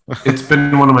 it's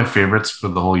been one of my favorites for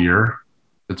the whole year.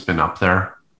 It's been up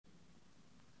there.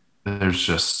 There's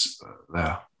just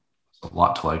a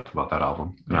lot to like about that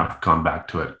album. And I've gone back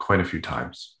to it quite a few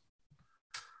times.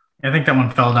 I think that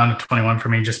one fell down to 21 for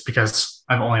me just because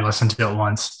I've only listened to it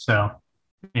once. So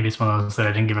maybe it's one of those that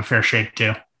I didn't give a fair shake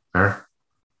to. Fair.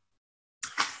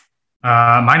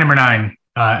 My number 9,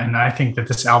 and I think that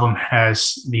this album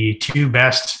has the 2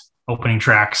 best opening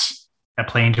tracks that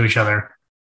play into each other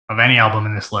of any album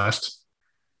in this list,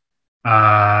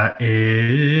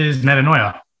 is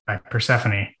Metanoia by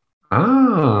Persephone.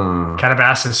 Oh.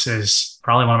 Catabasis is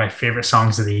probably one of my favorite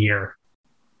songs of the year.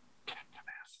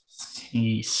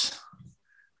 Jeez.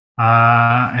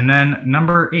 And then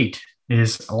number 8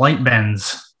 is Light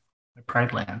Bends by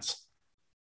Pride Lands.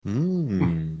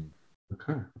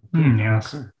 Okay.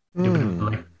 Yes.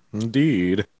 Okay.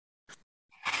 Indeed.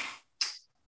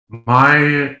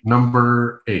 My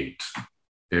number 8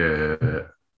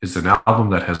 is an album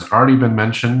that has already been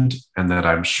mentioned and that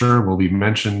I'm sure will be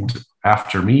mentioned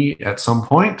after me at some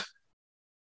point.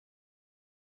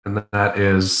 And that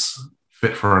is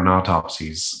Fit for an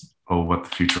Autopsy's Oh, What the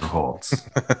Future Holds.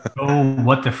 Oh,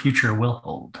 what the future will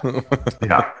hold.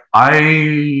 Yeah,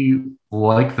 I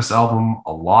like this album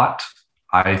a lot.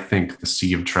 I think The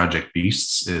Sea of Tragic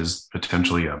Beasts is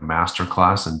potentially a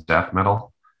masterclass in death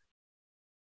metal.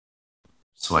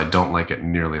 So I don't like it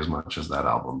nearly as much as that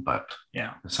album, but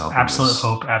yeah, this album Absolute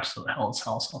Hope, Absolute Hell is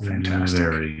also fantastic.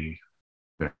 Very,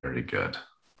 very good.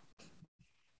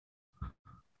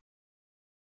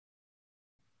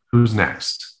 Who's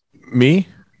next? Me?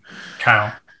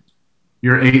 Kyle.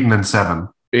 You're 8 and then 7.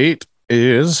 8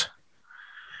 is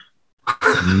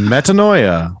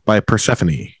Metanoia by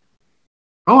Persephone.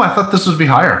 Oh, I thought this would be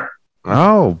higher.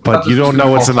 Oh, but you don't know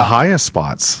what's in the highest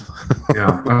spots.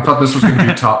 Yeah, I thought this was going to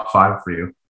be top 5 for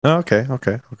you. Okay.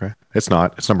 It's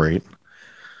not. It's number 8.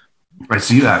 I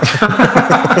see that.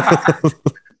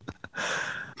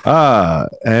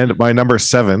 And my number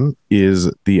 7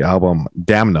 is the album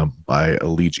Damnum by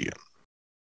Allegiant.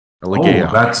 Oh,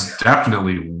 that's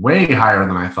definitely way higher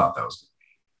than I thought that was.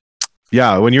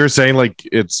 Yeah, when you were saying like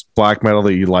it's black metal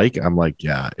that you like, I'm like,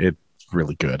 yeah, it's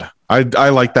really good. I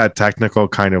like that technical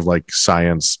kind of like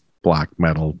science black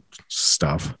metal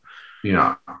stuff.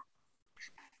 Yeah.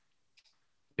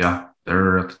 Yeah,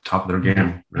 they're at the top of their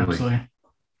game, really. Absolutely.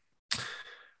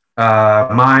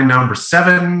 My number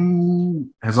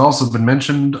 7 has also been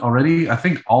mentioned already. I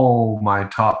think all my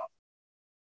top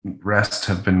rest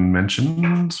have been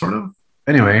mentioned, sort of.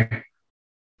 Anyway,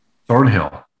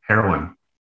 Thornhill, Heroin.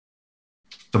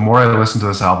 The more I listened to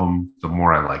this album, the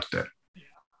more I liked it.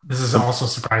 This is also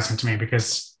surprising to me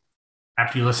because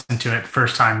after you listened to it the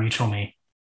first time, you told me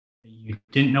you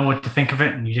didn't know what to think of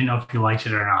it and you didn't know if you liked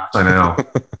it or not. I know.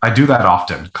 I do that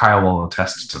often. Kyle will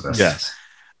attest to this. Yes.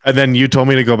 And then you told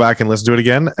me to go back and listen to it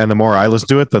again. And the more I listen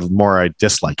to it, the more I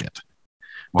dislike it.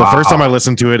 Wow. The first time I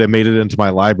listened to it, it made it into my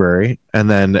library. And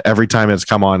then every time it's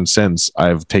come on since,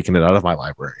 I've taken it out of my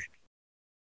library.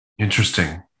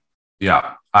 Interesting.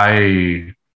 Yeah.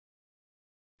 I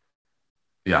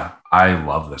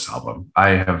love this album.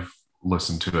 I have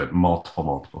listened to it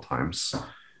multiple times.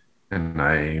 And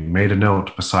I made a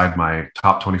note beside my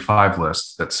top 25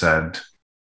 list that said,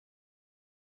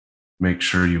 make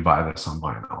sure you buy this on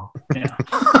vinyl. Yeah.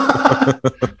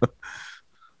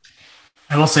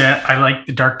 I will say I like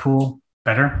the Dark Pool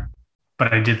better,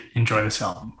 but I did enjoy this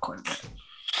album quite a bit.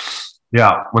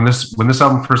 Yeah, when this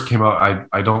album first came out,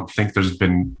 I don't think there's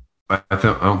been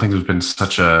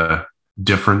such a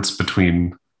difference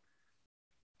between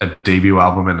a debut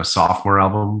album and a sophomore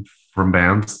album from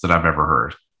bands that I've ever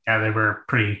heard. Yeah, they were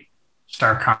pretty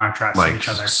stark contrast to each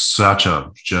other.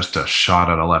 Just a shot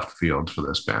out of left field for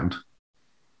this band.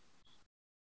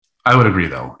 I would agree,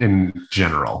 though, in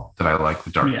general, that I like the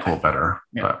Dark Pool better.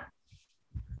 Yeah.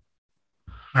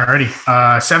 But.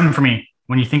 Alrighty. 7 for me.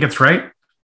 When You Think It's Right,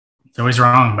 It's Always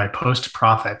Wrong by Post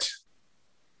Prophet.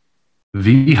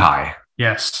 V High.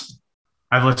 Yes.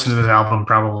 I've listened to this album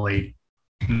probably,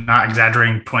 not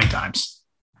exaggerating, 20 times.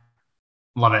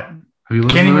 Love it. Have you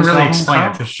Can't even really explain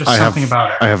it. There's just something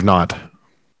about it. I have not.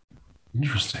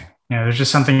 Interesting. Yeah, there's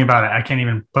just something about it. I can't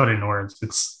even put it in words.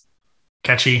 It's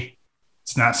catchy.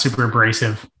 It's not super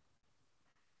abrasive.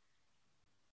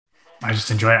 I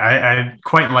just enjoy it. I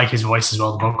quite like his voice as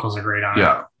well. The vocals are great on it.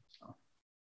 Yeah.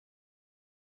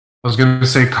 I was going to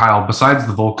say, Kyle, besides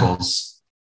the vocals,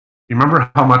 you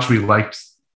remember how much we liked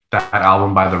that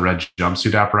album by the Red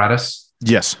Jumpsuit Apparatus?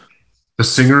 Yes. The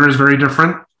singer is very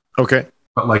different. Okay.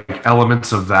 But like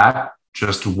elements of that,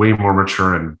 just way more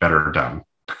mature and better done.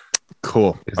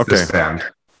 Cool. Okay. This band.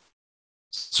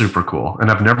 Super cool. And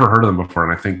I've never heard of them before,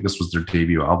 and I think this was their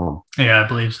debut album. Yeah, I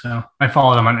believe so. I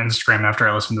followed them on Instagram after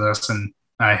I listened to this, and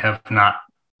I have not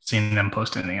seen them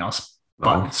post anything else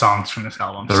but songs from this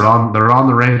album. They're on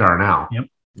the radar now.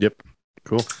 Yep.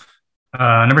 Cool.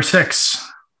 Number 6,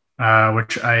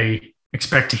 which I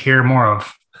expect to hear more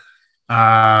of.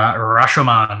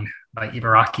 Rashomon by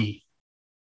Ibaraki.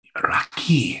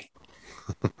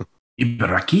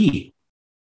 Ibaraki.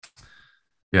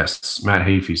 Yes, Matt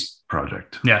Hafey's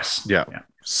project. Yes. Yeah.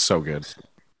 So good.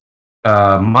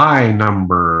 My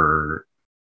number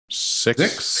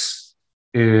 6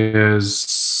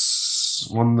 is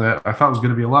one that I thought was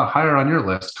going to be a lot higher on your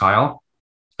list, Kyle,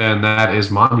 and that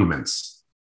is Monuments.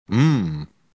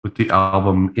 With the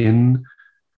album In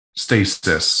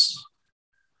Stasis.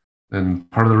 And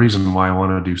part of the reason why I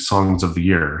want to do Songs of the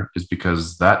Year is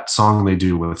because that song they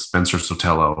do with Spencer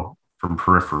Sotelo from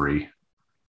Periphery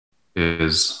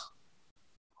is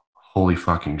holy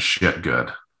fucking shit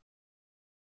good.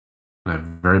 And I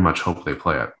very much hope they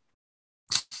play it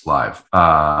live.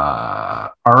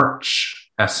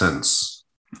 Arch Essence.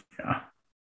 Yeah.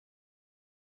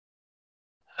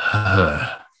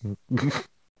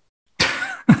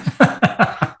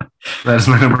 That is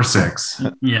my number 6.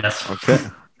 Yes. Okay.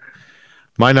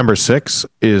 My number 6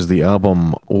 is the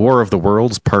album War of the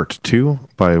Worlds Part 2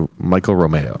 by Michael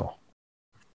Romeo.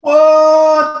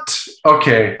 What?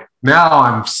 Okay, now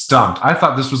I'm stumped. I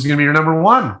thought this was going to be your number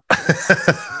 1.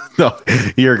 No,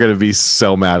 you're going to be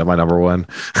so mad at my number 1.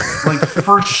 Like,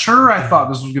 for sure, I thought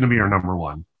this was going to be your number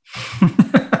 1.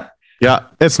 Yeah,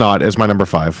 it's not. It's my number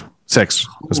 5. 6.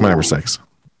 It's my number 6.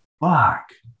 Fuck.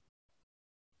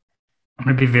 I'm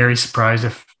going to be very surprised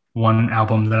if one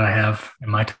album that I have in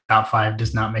my top 5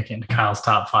 does not make it into Kyle's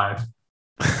top 5.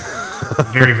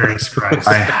 Very, very surprised.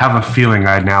 I have a feeling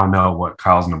I now know what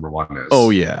Kyle's number 1 is.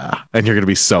 Oh, yeah. And you're going to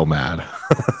be so mad.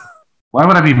 Why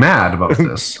would I be mad about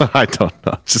this? I don't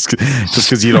know. Just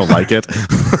because you don't like it.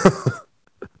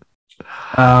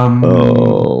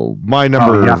 My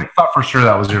number... yeah, I thought for sure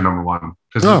that was your number 1.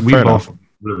 Because we both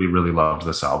really, really loved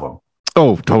this album.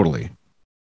 Oh, totally.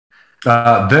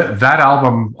 That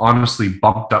album honestly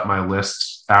bumped up my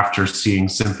list after seeing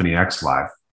Symphony X live.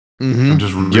 I'm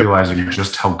just realizing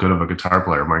just how good of a guitar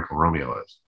player Michael Romeo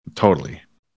is. Totally.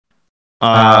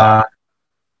 Yeah,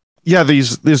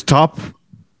 these top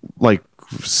like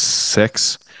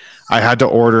 6, I had to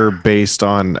order based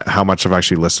on how much I've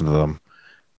actually listened to them,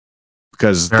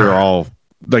 because they're all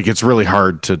like, it's really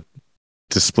hard to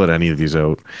split any of these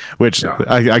out. Which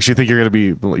I actually think you're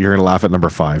gonna laugh at number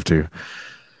 5 too.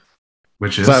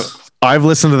 Which is I've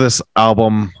listened to this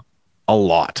album a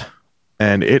lot.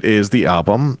 And it is the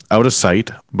album Out of Sight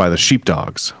by the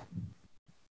Sheepdogs.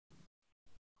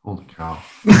 Holy cow.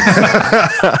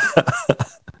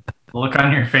 Look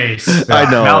on your face. I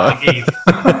know.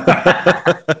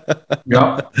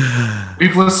 Yep.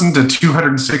 We've listened to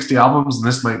 260 albums, and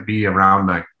this might be around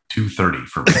like 230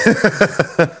 for me.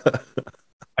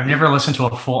 I've never listened to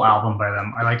a full album by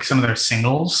them. I like some of their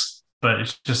singles, but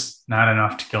it's just not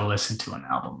enough to go listen to an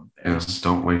album of theirs. Yes,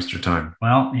 don't waste your time.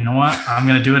 Well, you know what? I'm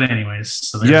going to do it anyways.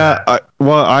 So yeah, I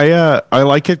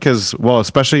like it because,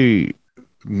 especially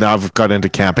now I've got into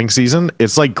camping season.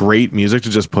 It's like great music to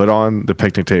just put on the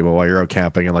picnic table while you're out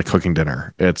camping and like cooking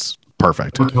dinner. It's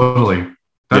perfect. Oh, totally.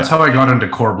 That's how I got into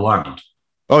Core Blund.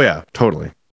 Oh yeah,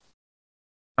 totally.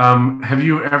 Have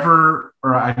you ever,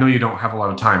 or I know you don't have a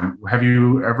lot of time, have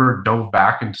you ever dove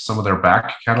back into some of their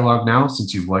back catalog now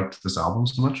since you've liked this album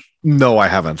so much? No, I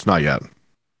haven't. Not yet.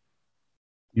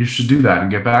 You should do that and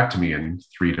get back to me in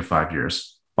 3 to 5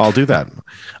 years. I'll do that.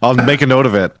 I'll make a note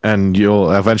of it, and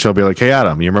you'll eventually be like, "Hey,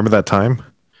 Adam, you remember that time?"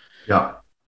 Yeah.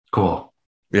 Cool.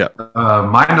 Yeah.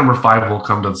 My number 5 will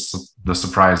come to the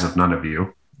surprise of none of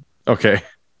you. Okay.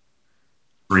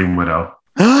 Dream Widow.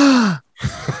 Of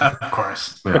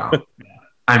course. Yeah.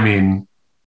 I mean,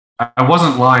 I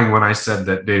wasn't lying when I said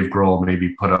that Dave Grohl maybe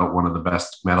put out one of the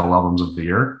best metal albums of the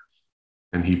year,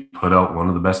 and he put out one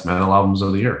of the best metal albums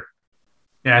of the year.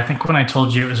 Yeah, I think when I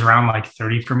told you it was around like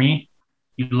 30 for me,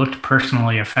 you looked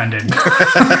personally offended.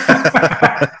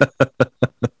 I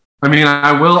mean,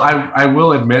 I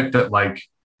will admit that, like,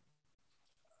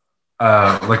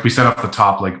 like we said off the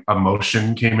top, like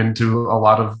emotion came into a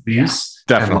lot of these.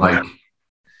 Definitely.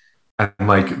 And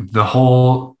like the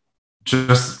whole,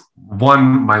 just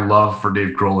one, my love for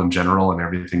Dave Grohl in general and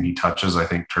everything he touches, I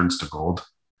think turns to gold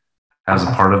as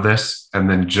a part of this. And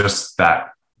then just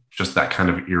that kind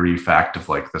of eerie fact of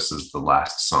like, this is the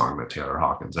last song that Taylor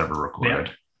Hawkins ever recorded,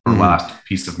 or last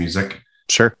piece of music.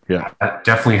 Sure. Yeah. That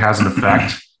definitely has an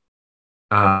effect.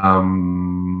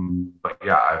 But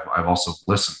yeah, I've also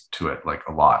listened to it like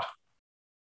a lot.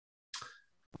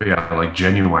 But yeah, like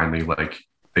genuinely, like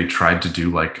they tried to do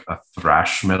like a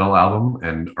thrash metal album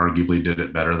and arguably did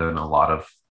it better than a lot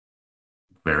of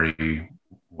very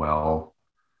well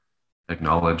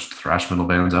acknowledged thrash metal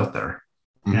bands out there.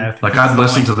 Yeah, like I'd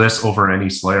listen to this over any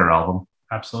Slayer album.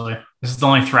 Absolutely. This is the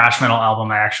only thrash metal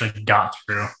album I actually got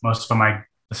through. Most of them I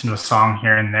listen to a song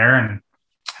here and there and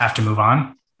have to move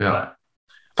on. Yeah. But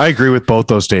I agree with both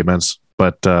those statements,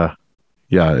 but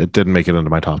yeah, it didn't make it into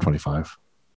my top 25.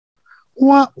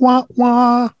 Wah, wah,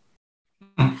 wah.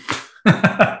 All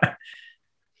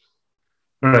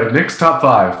right, Nick's top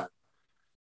 5.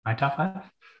 My top 5?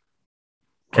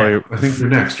 Okay. I think you're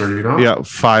next, are you not? Yeah,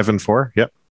 5 and 4.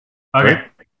 Yep. Okay. Right.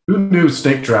 Who knew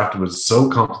Snake Draft was so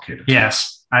complicated?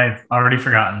 Yes, I've already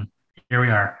forgotten. Here we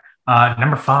are.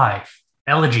 Number 5,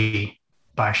 Elegy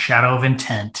by Shadow of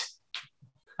Intent.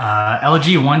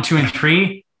 Elegy 1, 2, and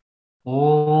 3.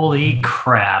 Holy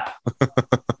crap.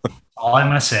 All I'm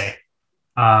going to say.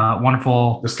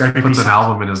 Wonderful. This guy puts an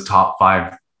album in his top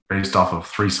 5 based off of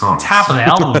 3 songs. It's half of the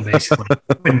album, basically.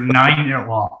 9,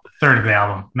 well, third of the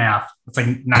album. Math. It's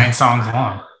like 9 songs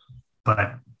long.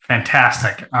 But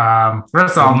fantastic. Rest of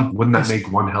the album. Wouldn't that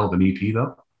make one hell of an EP,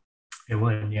 though? It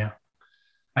would, yeah.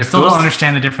 I still don't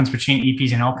understand the difference between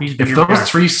EPs and LPs. But if those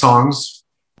 3 songs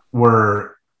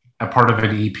were a part of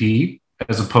an EP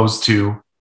as opposed to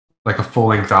like a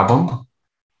full-length album,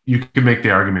 you could make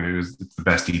the argument it's the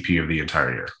best EP of the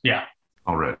entire year. Yeah.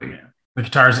 Already. Yeah. The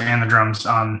guitars and the drums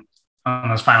on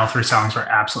those final 3 songs were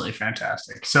absolutely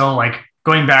fantastic. So like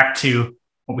going back to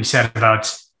what we said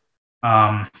about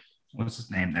what's his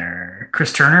name there?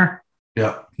 Chris Turner.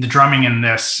 Yeah. The drumming in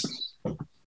this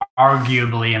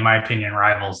arguably, in my opinion,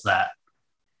 rivals that.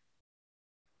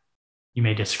 You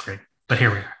may disagree, but here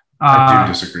we are. I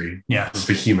do disagree. Yes.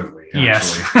 Vehemently. Actually.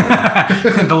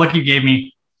 Yes. The look you gave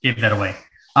me gave that away.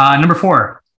 Number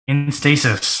 4, In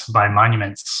Stasis by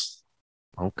Monuments.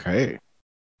 Okay.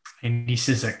 Andy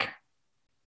Sizik.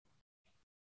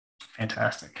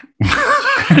 Fantastic.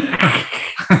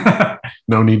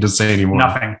 No need to say anymore.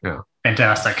 Nothing. Yeah.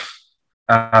 Fantastic.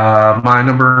 My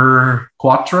number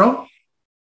 4.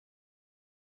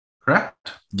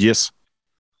 Correct? Yes.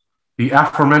 The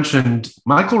aforementioned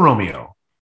Michael Romeo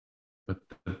with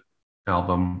the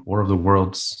album War of the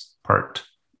Worlds Part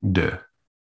 2.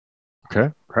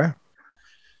 Okay.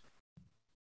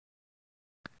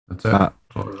 That's it.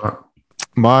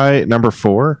 My number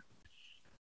 4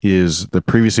 is the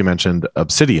previously mentioned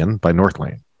Obsidian by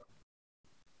Northlane.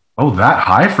 Oh, that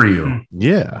high for you.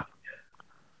 Yeah.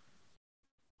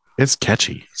 It's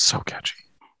catchy. It's so catchy.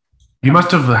 You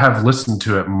must have listened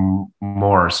to it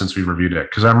more since we reviewed it.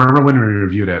 Because I remember when we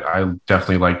reviewed it, I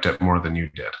definitely liked it more than you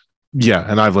did. Yeah,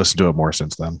 and I've listened to it more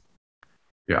since then.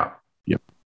 Yeah. Yep.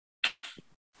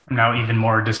 I'm now even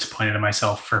more disappointed in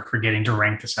myself for forgetting to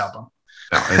rank this album.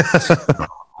 Because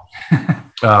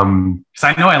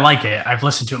I know I like it. I've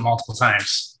listened to it multiple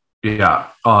times. Yeah.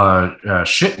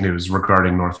 Shit news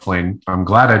regarding Northlane. I'm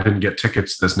glad I didn't get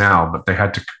tickets this now, but they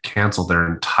had to cancel their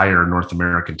entire North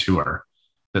American tour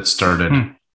that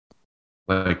started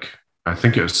like, I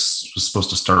think it was supposed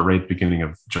to start right at the beginning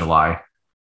of July.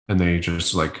 And they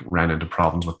just like ran into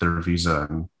problems with their visa.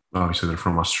 And obviously they're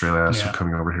from Australia. So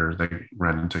coming over here, they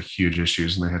ran into huge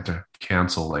issues and they had to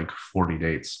cancel like 40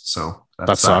 dates. So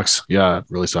that sucks. Yeah, it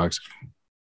really sucks.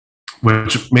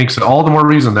 Which makes it all the more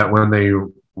reason that when they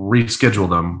reschedule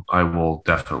them, I will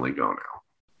definitely go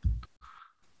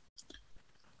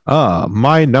now.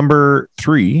 My number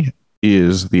 3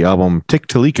 is the album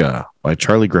Tiktalika by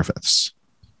Charlie Griffiths.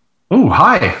 Oh,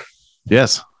 hi.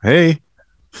 Yes. Hey.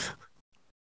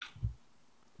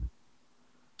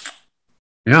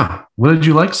 Yeah. What did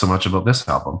you like so much about this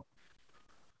album?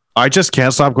 I just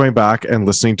can't stop going back and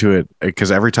listening to it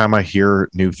because every time I hear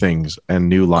new things and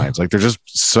new lines, like they're just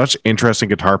such interesting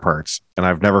guitar parts, and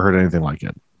I've never heard anything like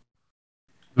it.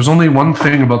 There's only one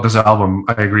thing about this album.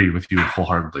 I agree with you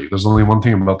wholeheartedly. There's only one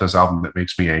thing about this album that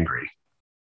makes me angry.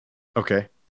 Okay.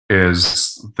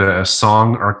 Is the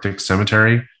song Arctic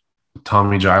Cemetery with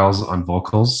Tommy Giles on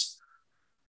vocals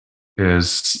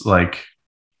is like,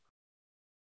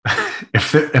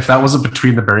 if that was a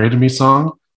Between the Buried and Me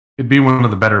song, it'd be one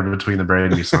of the better Between the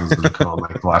Brandy songs that have come out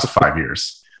like the last 5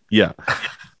 years. Yeah.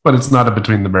 But it's not a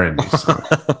Between the Brandy song.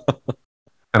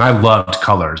 And I loved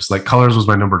Colors. Like Colors was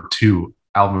my number 2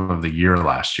 album of the year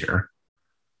last year.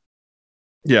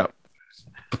 Yeah.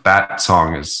 But that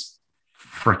song is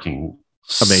freaking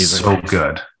amazing. So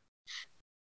good.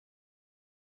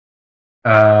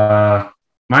 My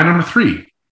number 3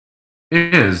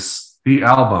 is the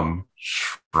album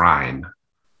Shrine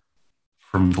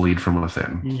from Bleed From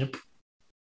Within. Yep.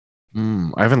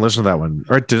 I haven't listened to that one.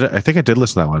 Or did I think I did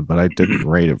listen to that one, but I didn't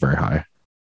rate it very high.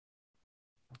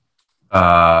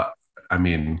 I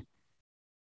mean,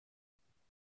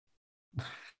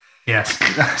 yes.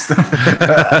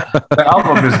 The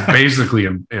album is basically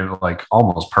like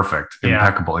almost perfect,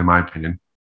 impeccable in my opinion.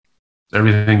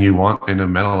 Everything you want in a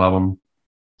metal album,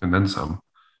 and then some.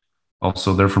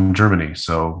 Also, they're from Germany,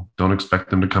 so don't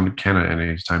expect them to come to Canada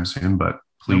anytime soon, but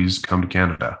please come to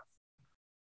Canada.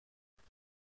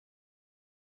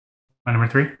 My number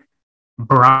 3,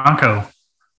 Bronco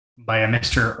by a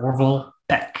Mr. Orville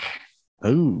Peck.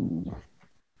 Oh.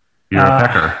 You're a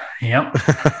pecker. Yep.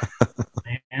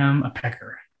 I am a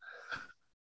pecker.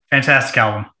 Fantastic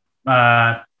album.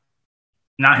 Not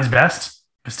his best,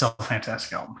 but still a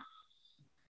fantastic album.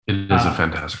 It is a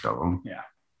fantastic album. Yeah.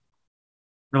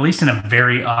 Released in a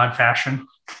very odd fashion,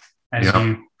 as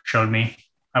you showed me.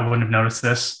 I wouldn't have noticed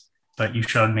this, but you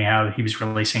showed me how he was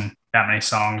releasing that many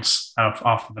songs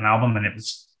off of an album, and it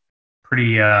was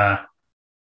pretty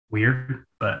weird,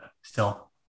 but still,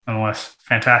 nonetheless,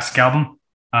 fantastic album.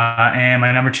 And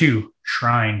my number 2,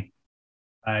 Shrine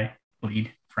by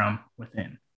Bleed From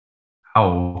Within.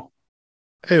 How?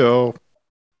 Heyo.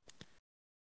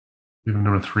 We have a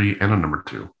number 3 and a number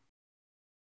 2.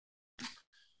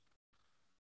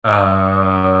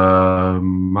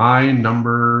 My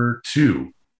number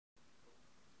 2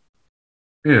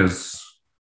 is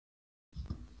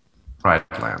Pride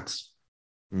Lands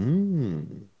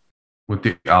with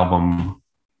the album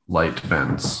Light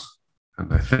Bends.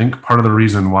 And I think part of the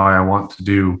reason why I want to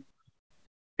do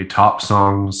a top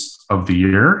songs of the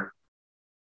year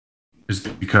is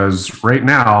because right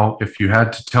now, if you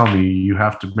had to tell me you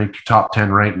have to make your top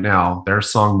 10 right now, their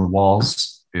song The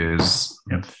Walls is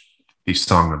the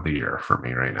song of the year for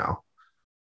me right now.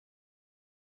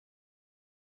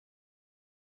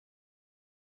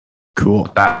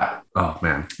 Cool. Oh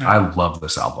man, I love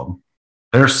this album.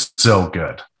 They're so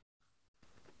good.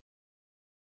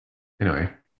 Anyway,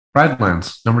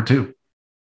 Lands, number 2.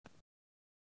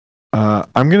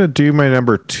 I'm gonna do my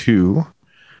number 2,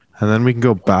 and then we can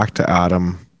go back to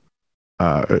Adam.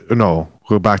 No,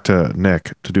 go back to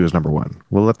Nick to do his number 1.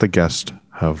 We'll let the guest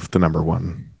have the number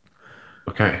 1.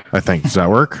 Okay. I think. Does that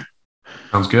work?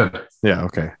 Sounds good. Yeah,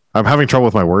 okay. I'm having trouble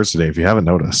with my words today, if you haven't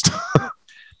noticed.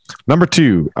 Number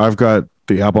 2, I've got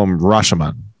the album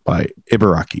Rashomon by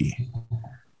Ibaraki.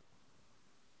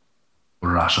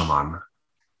 Rashomon.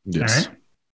 Yes.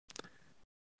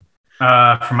 All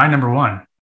right. For my number 1,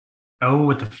 Oh,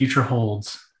 What the Future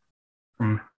Holds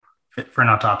from Fit for an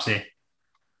Autopsy.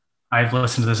 I've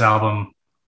listened to this album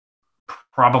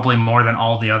probably more than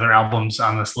all the other albums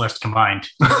on this list combined.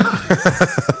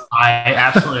 I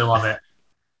absolutely love it.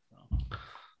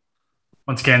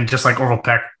 Once again, just like Orville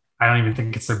Peck, I don't even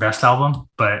think it's their best album,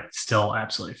 but still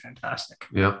absolutely fantastic.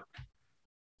 Yep.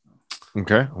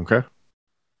 Okay.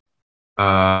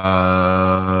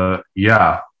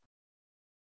 Yeah.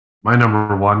 My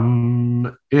number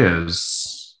 1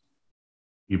 is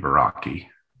Ibaraki.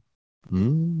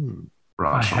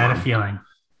 I had a feeling.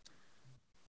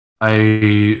 I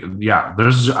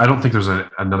don't think there's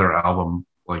another album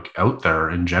like out there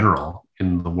in general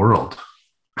in the world.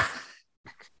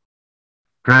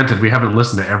 Granted, we haven't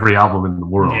listened to every album in the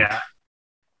world. Yeah.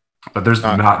 But there's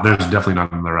definitely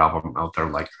not another album out there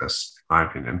like this, in my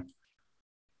opinion.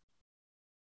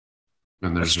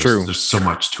 And there's so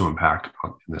much to unpack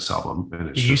in this album. And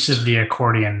it's the use of the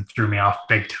accordion threw me off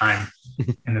big time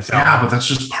in this album. Yeah, but that's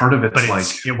just part of it. But it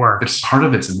works. It's part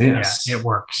of its miss. Yeah, it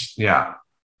works. Yeah.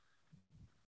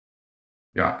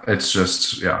 Yeah, it's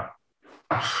just,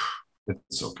 it's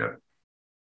so good.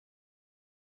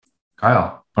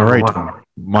 Kyle. All right.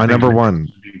 My number 1.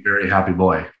 Be a very happy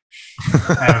boy.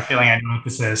 I have a feeling I know what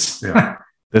this is. Yeah.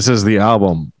 This is the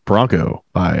album Bronco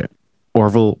by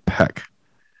Orville Peck.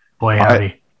 Boy,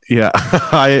 howdy.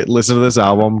 I listened to this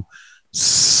album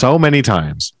so many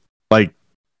times, like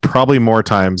probably more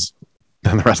times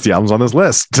than the rest of the albums on this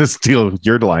list, to steal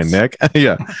your line, Nick.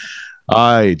 Yeah.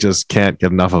 I just can't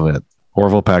get enough of it.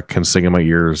 Orville Peck can sing in my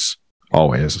ears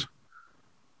always.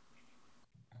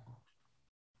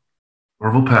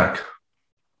 Orville Peck.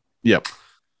 Yep.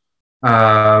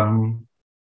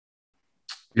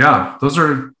 Yeah, those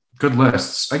are good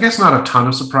lists. I guess not a ton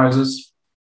of surprises.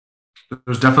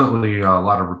 There's definitely a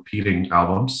lot of repeating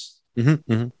albums,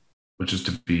 which is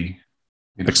to be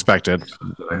expected.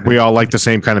 We all like the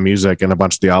same kind of music, and a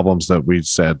bunch of the albums that we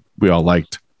said we all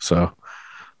liked. So,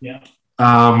 yeah.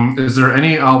 Is there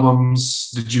any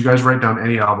albums? Did you guys write down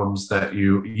any albums that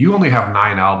you only have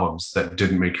 9 albums that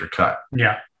didn't make your cut?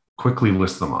 Yeah. Quickly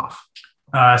list them off.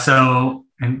 So,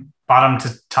 in bottom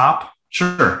to top.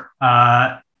 Sure.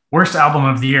 Worst album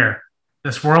of the year.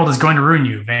 This World Is Going to Ruin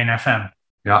You, Vane FM.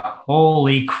 Yeah.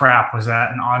 Holy crap, was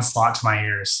that an onslaught to my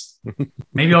ears.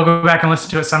 Maybe I'll go back and listen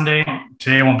to it someday.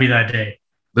 Today won't be that day.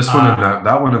 This one and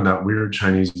that one and that weird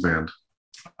Chinese band.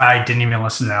 I didn't even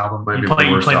listen to the album. You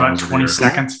played about 20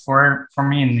 seconds for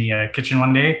me in the kitchen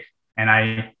one day, and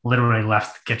I literally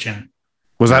left the kitchen.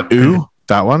 Was that Ooh?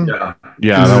 That one?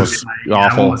 Yeah, that was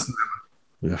awful.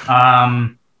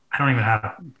 I don't even know how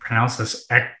to pronounce this.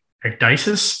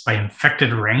 Ecdysis by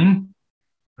Infected Rain.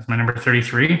 That's my number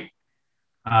 33.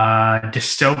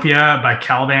 Dystopia by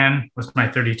Caliban was my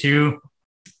 32.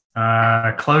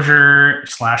 Closure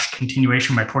 /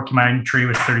 Continuation by Porcupine Tree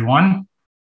was 31.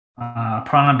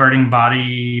 Prana Burning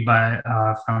Body by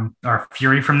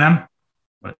Fury from them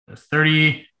was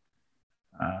 30.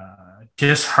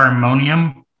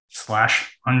 Disharmonium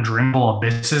 / Undreamable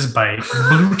Abysses by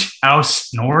Boot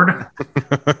House Nord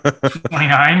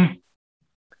 29.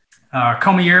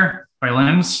 Coma Year by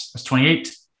Limbs was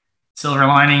 28. Silver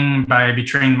Lining by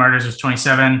Betraying Martyrs was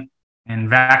 27. And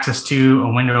Vaxxus 2,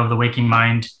 A Window of the Waking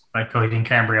Mind by Coheed and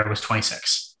Cambria was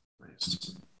 26.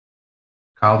 Nice.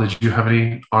 Kyle, did you have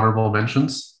any honorable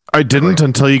mentions? I didn't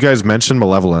until you guys mentioned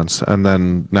Malevolence, and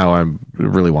then now I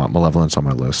really want Malevolence on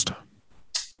my list.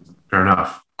 Fair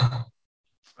enough.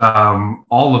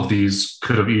 All of these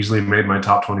could have easily made my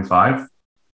top 25, and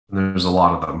there's a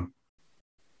lot of them,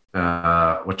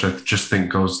 which I just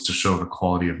think goes to show the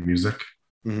quality of music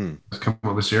that's come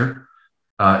out this year.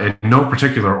 In no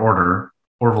particular order: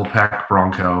 Orville Peck,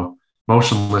 Bronco,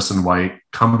 Motionless in White,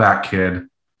 Comeback Kid,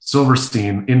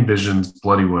 Silverstein, In Visions,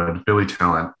 Bloodywood, Billy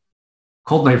Talent,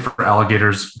 Cold Night for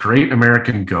Alligators, Great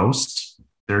American Ghost,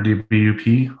 their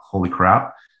DBUP, holy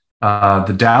crap,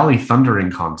 The Dally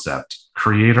Thundering Concept,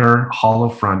 Creator, Hollow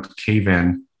Front, Cave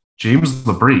In, James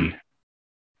LaBrie,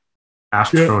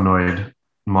 Astronoid,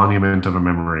 Monument of a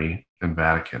Memory, and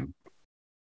Vatican.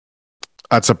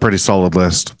 That's a pretty solid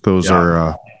list. Those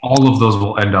are... all of those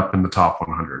will end up in the top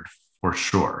 100 for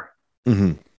sure.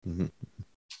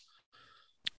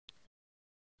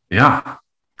 Yeah.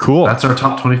 Cool. That's our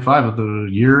top 25 of the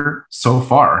year so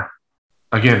far.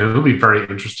 Again, it'll be very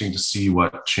interesting to see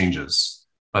what changes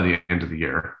by the end of the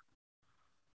year.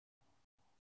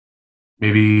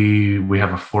 Maybe we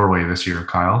have a 4-way this year,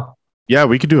 Kyle. Yeah,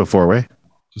 we could do a 4-way.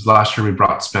 Because last year we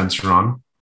brought Spencer on.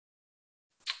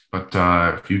 But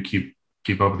if you keep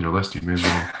up with your list, you may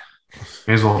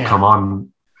as well come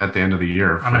on at the end of the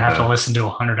year. I'm going to have to listen to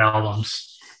 100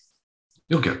 albums.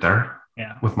 You'll get there.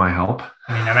 Yeah. With my help.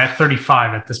 I mean, I'm at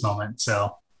 35 at this moment,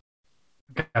 so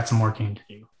I've got some working to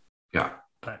do. Yeah.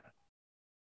 But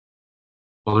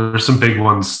well, there's some big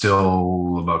ones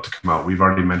still about to come out. We've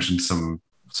already mentioned some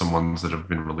ones that have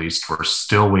been released. We're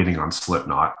still waiting on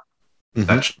Slipknot.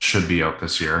 That should be out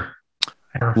this year.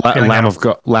 Lamb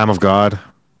of God.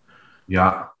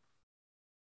 Yeah.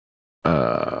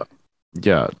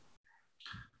 Yeah.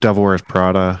 Devil Wears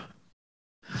Prada.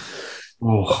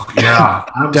 Oh, yeah.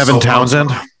 Devin Townsend.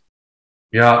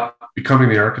 Yeah. Becoming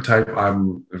the Archetype.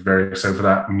 I'm very excited for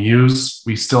that. Muse,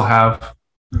 we still have.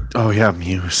 Oh, yeah.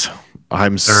 Muse. I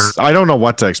don't know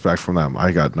what to expect from them.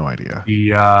 I got no idea.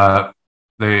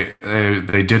 They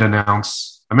did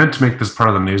announce. I meant to make this part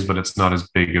of the news, but it's not as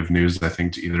big of news, I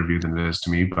think, to either of you than it is to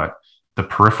me. But the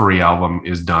Periphery album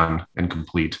is done and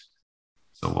complete.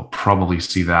 So we'll probably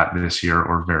see that this year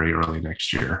or very early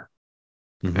next year.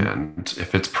 And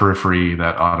if it's Periphery,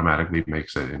 that automatically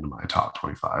makes it into my top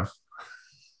 25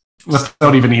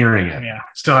 without even hearing it. Yeah,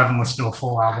 still haven't listened to a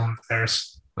full album of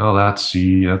theirs. Oh, that's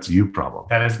you problem.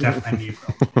 That is definitely you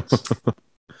problem.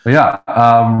 But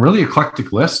yeah, really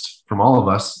eclectic list from all of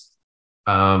us.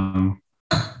 Kyle,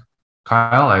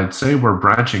 I'd say we're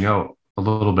branching out a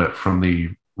little bit from the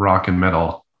rock and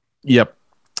metal. Yep.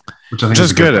 Which I think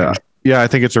is good. Yeah, I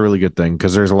think it's a really good thing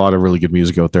because there's a lot of really good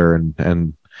music out there,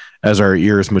 and as our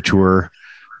ears mature,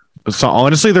 so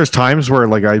honestly, there's times where I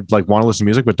want to listen to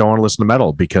music but don't want to listen to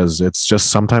metal because it's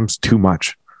just sometimes too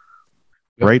much.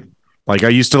 Yep. Right? Like I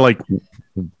used to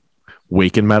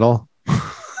Waken metal,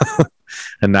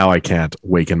 and now I can't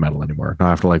Waken metal anymore. Now I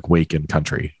have to Waken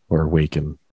country or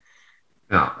Waken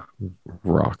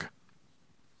rock.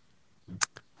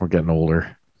 We're getting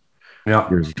older. Yeah,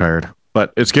 ears are tired.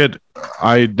 But it's good.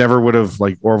 I never would have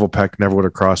Orville Peck never would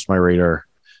have crossed my radar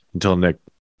until Nick.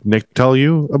 Nick tell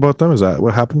you about them? Is that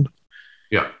what happened?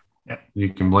 Yeah. You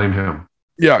can blame him.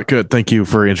 Yeah, good. Thank you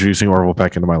for introducing Orville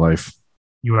Peck into my life.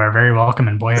 You are very welcome,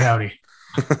 and boy howdy.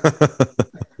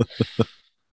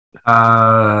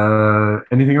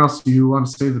 Anything else you want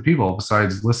to say to the people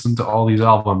besides listen to all these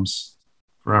albums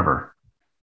forever?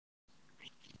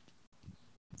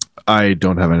 I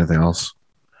don't have anything else.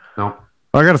 No.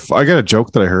 I got a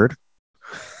joke that I heard.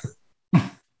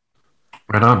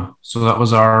 Right on. So that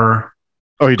was our.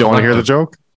 Oh, you don't want to hear the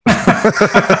joke?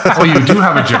 Oh, you do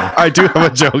have a joke. I do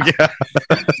have a joke. Yeah.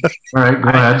 All right, go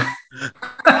ahead.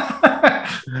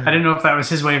 I didn't know if that was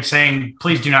his way of saying,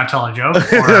 "Please do not tell a joke."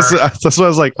 Or... that's what I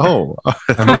was like. Oh,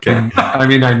 okay. I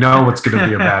mean, I know it's going to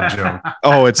be a bad joke.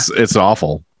 Oh, it's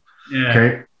awful. Yeah.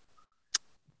 Okay.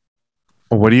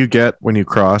 What do you get when you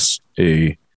cross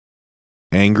a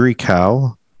angry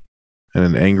cow and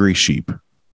an angry sheep?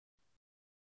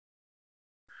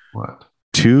 What?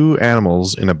 2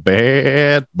 animals in a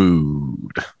bad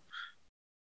mood.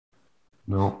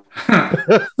 No.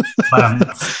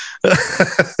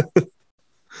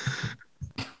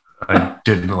 I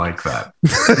didn't like that.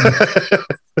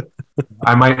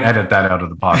 I might edit that out of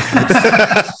the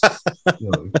podcast.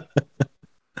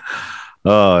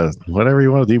 Whatever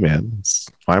you want to do, man. It's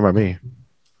fine by me.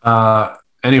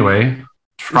 Anyway,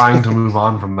 trying to move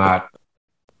on from that.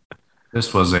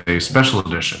 This was a special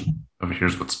edition of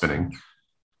Here's What's Spinning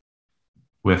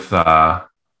with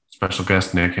special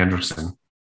guest Nick Hendrickson.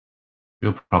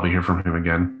 You'll probably hear from him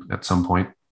again at some point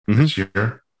this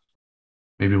year.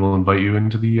 Maybe we'll invite you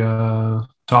into the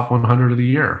top 100 of the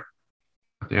year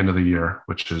at the end of the year,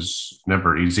 which is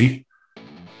never easy.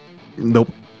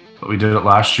 Nope. But we did it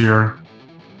last year.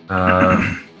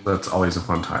 That's always a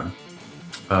fun time.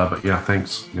 But yeah,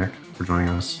 thanks, Nick, for joining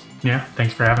us. Yeah,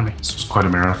 thanks for having me. This was quite a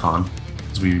marathon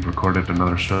as we recorded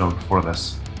another show before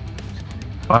this.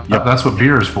 But that's what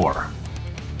beer is for.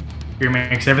 Beer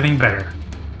makes everything better.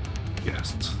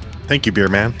 Yes. Thank you, beer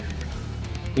man.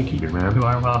 Thank you, beer man. You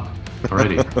are welcome.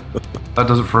 Alrighty. That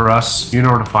does it for us. You know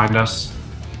where to find us.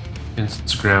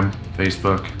 Instagram,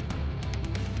 Facebook.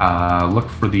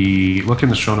 Look in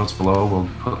the show notes below. We'll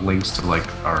put links to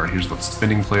our Here's What's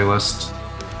Spinning playlist.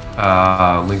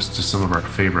 Links to some of our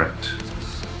favorite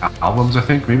albums, I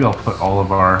think. Maybe I'll put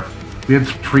we had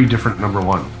 3 different number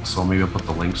ones, so maybe I'll put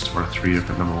the links to our 3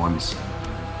 different number ones.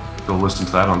 Go listen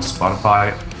to that on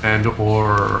Spotify and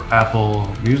or Apple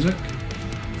Music.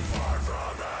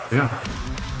 Yeah.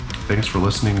 Thanks for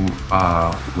listening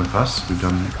with us.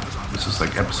 This is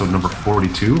episode number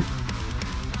 42.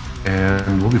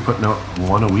 And we'll be putting out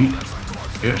 1 a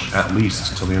week-ish, at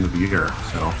least, until the end of the year.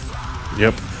 So,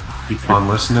 yep. Keep on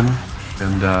listening.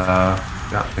 And,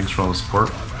 thanks for all the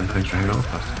support. And thanks for hanging out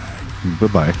with us.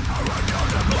 Bye-bye.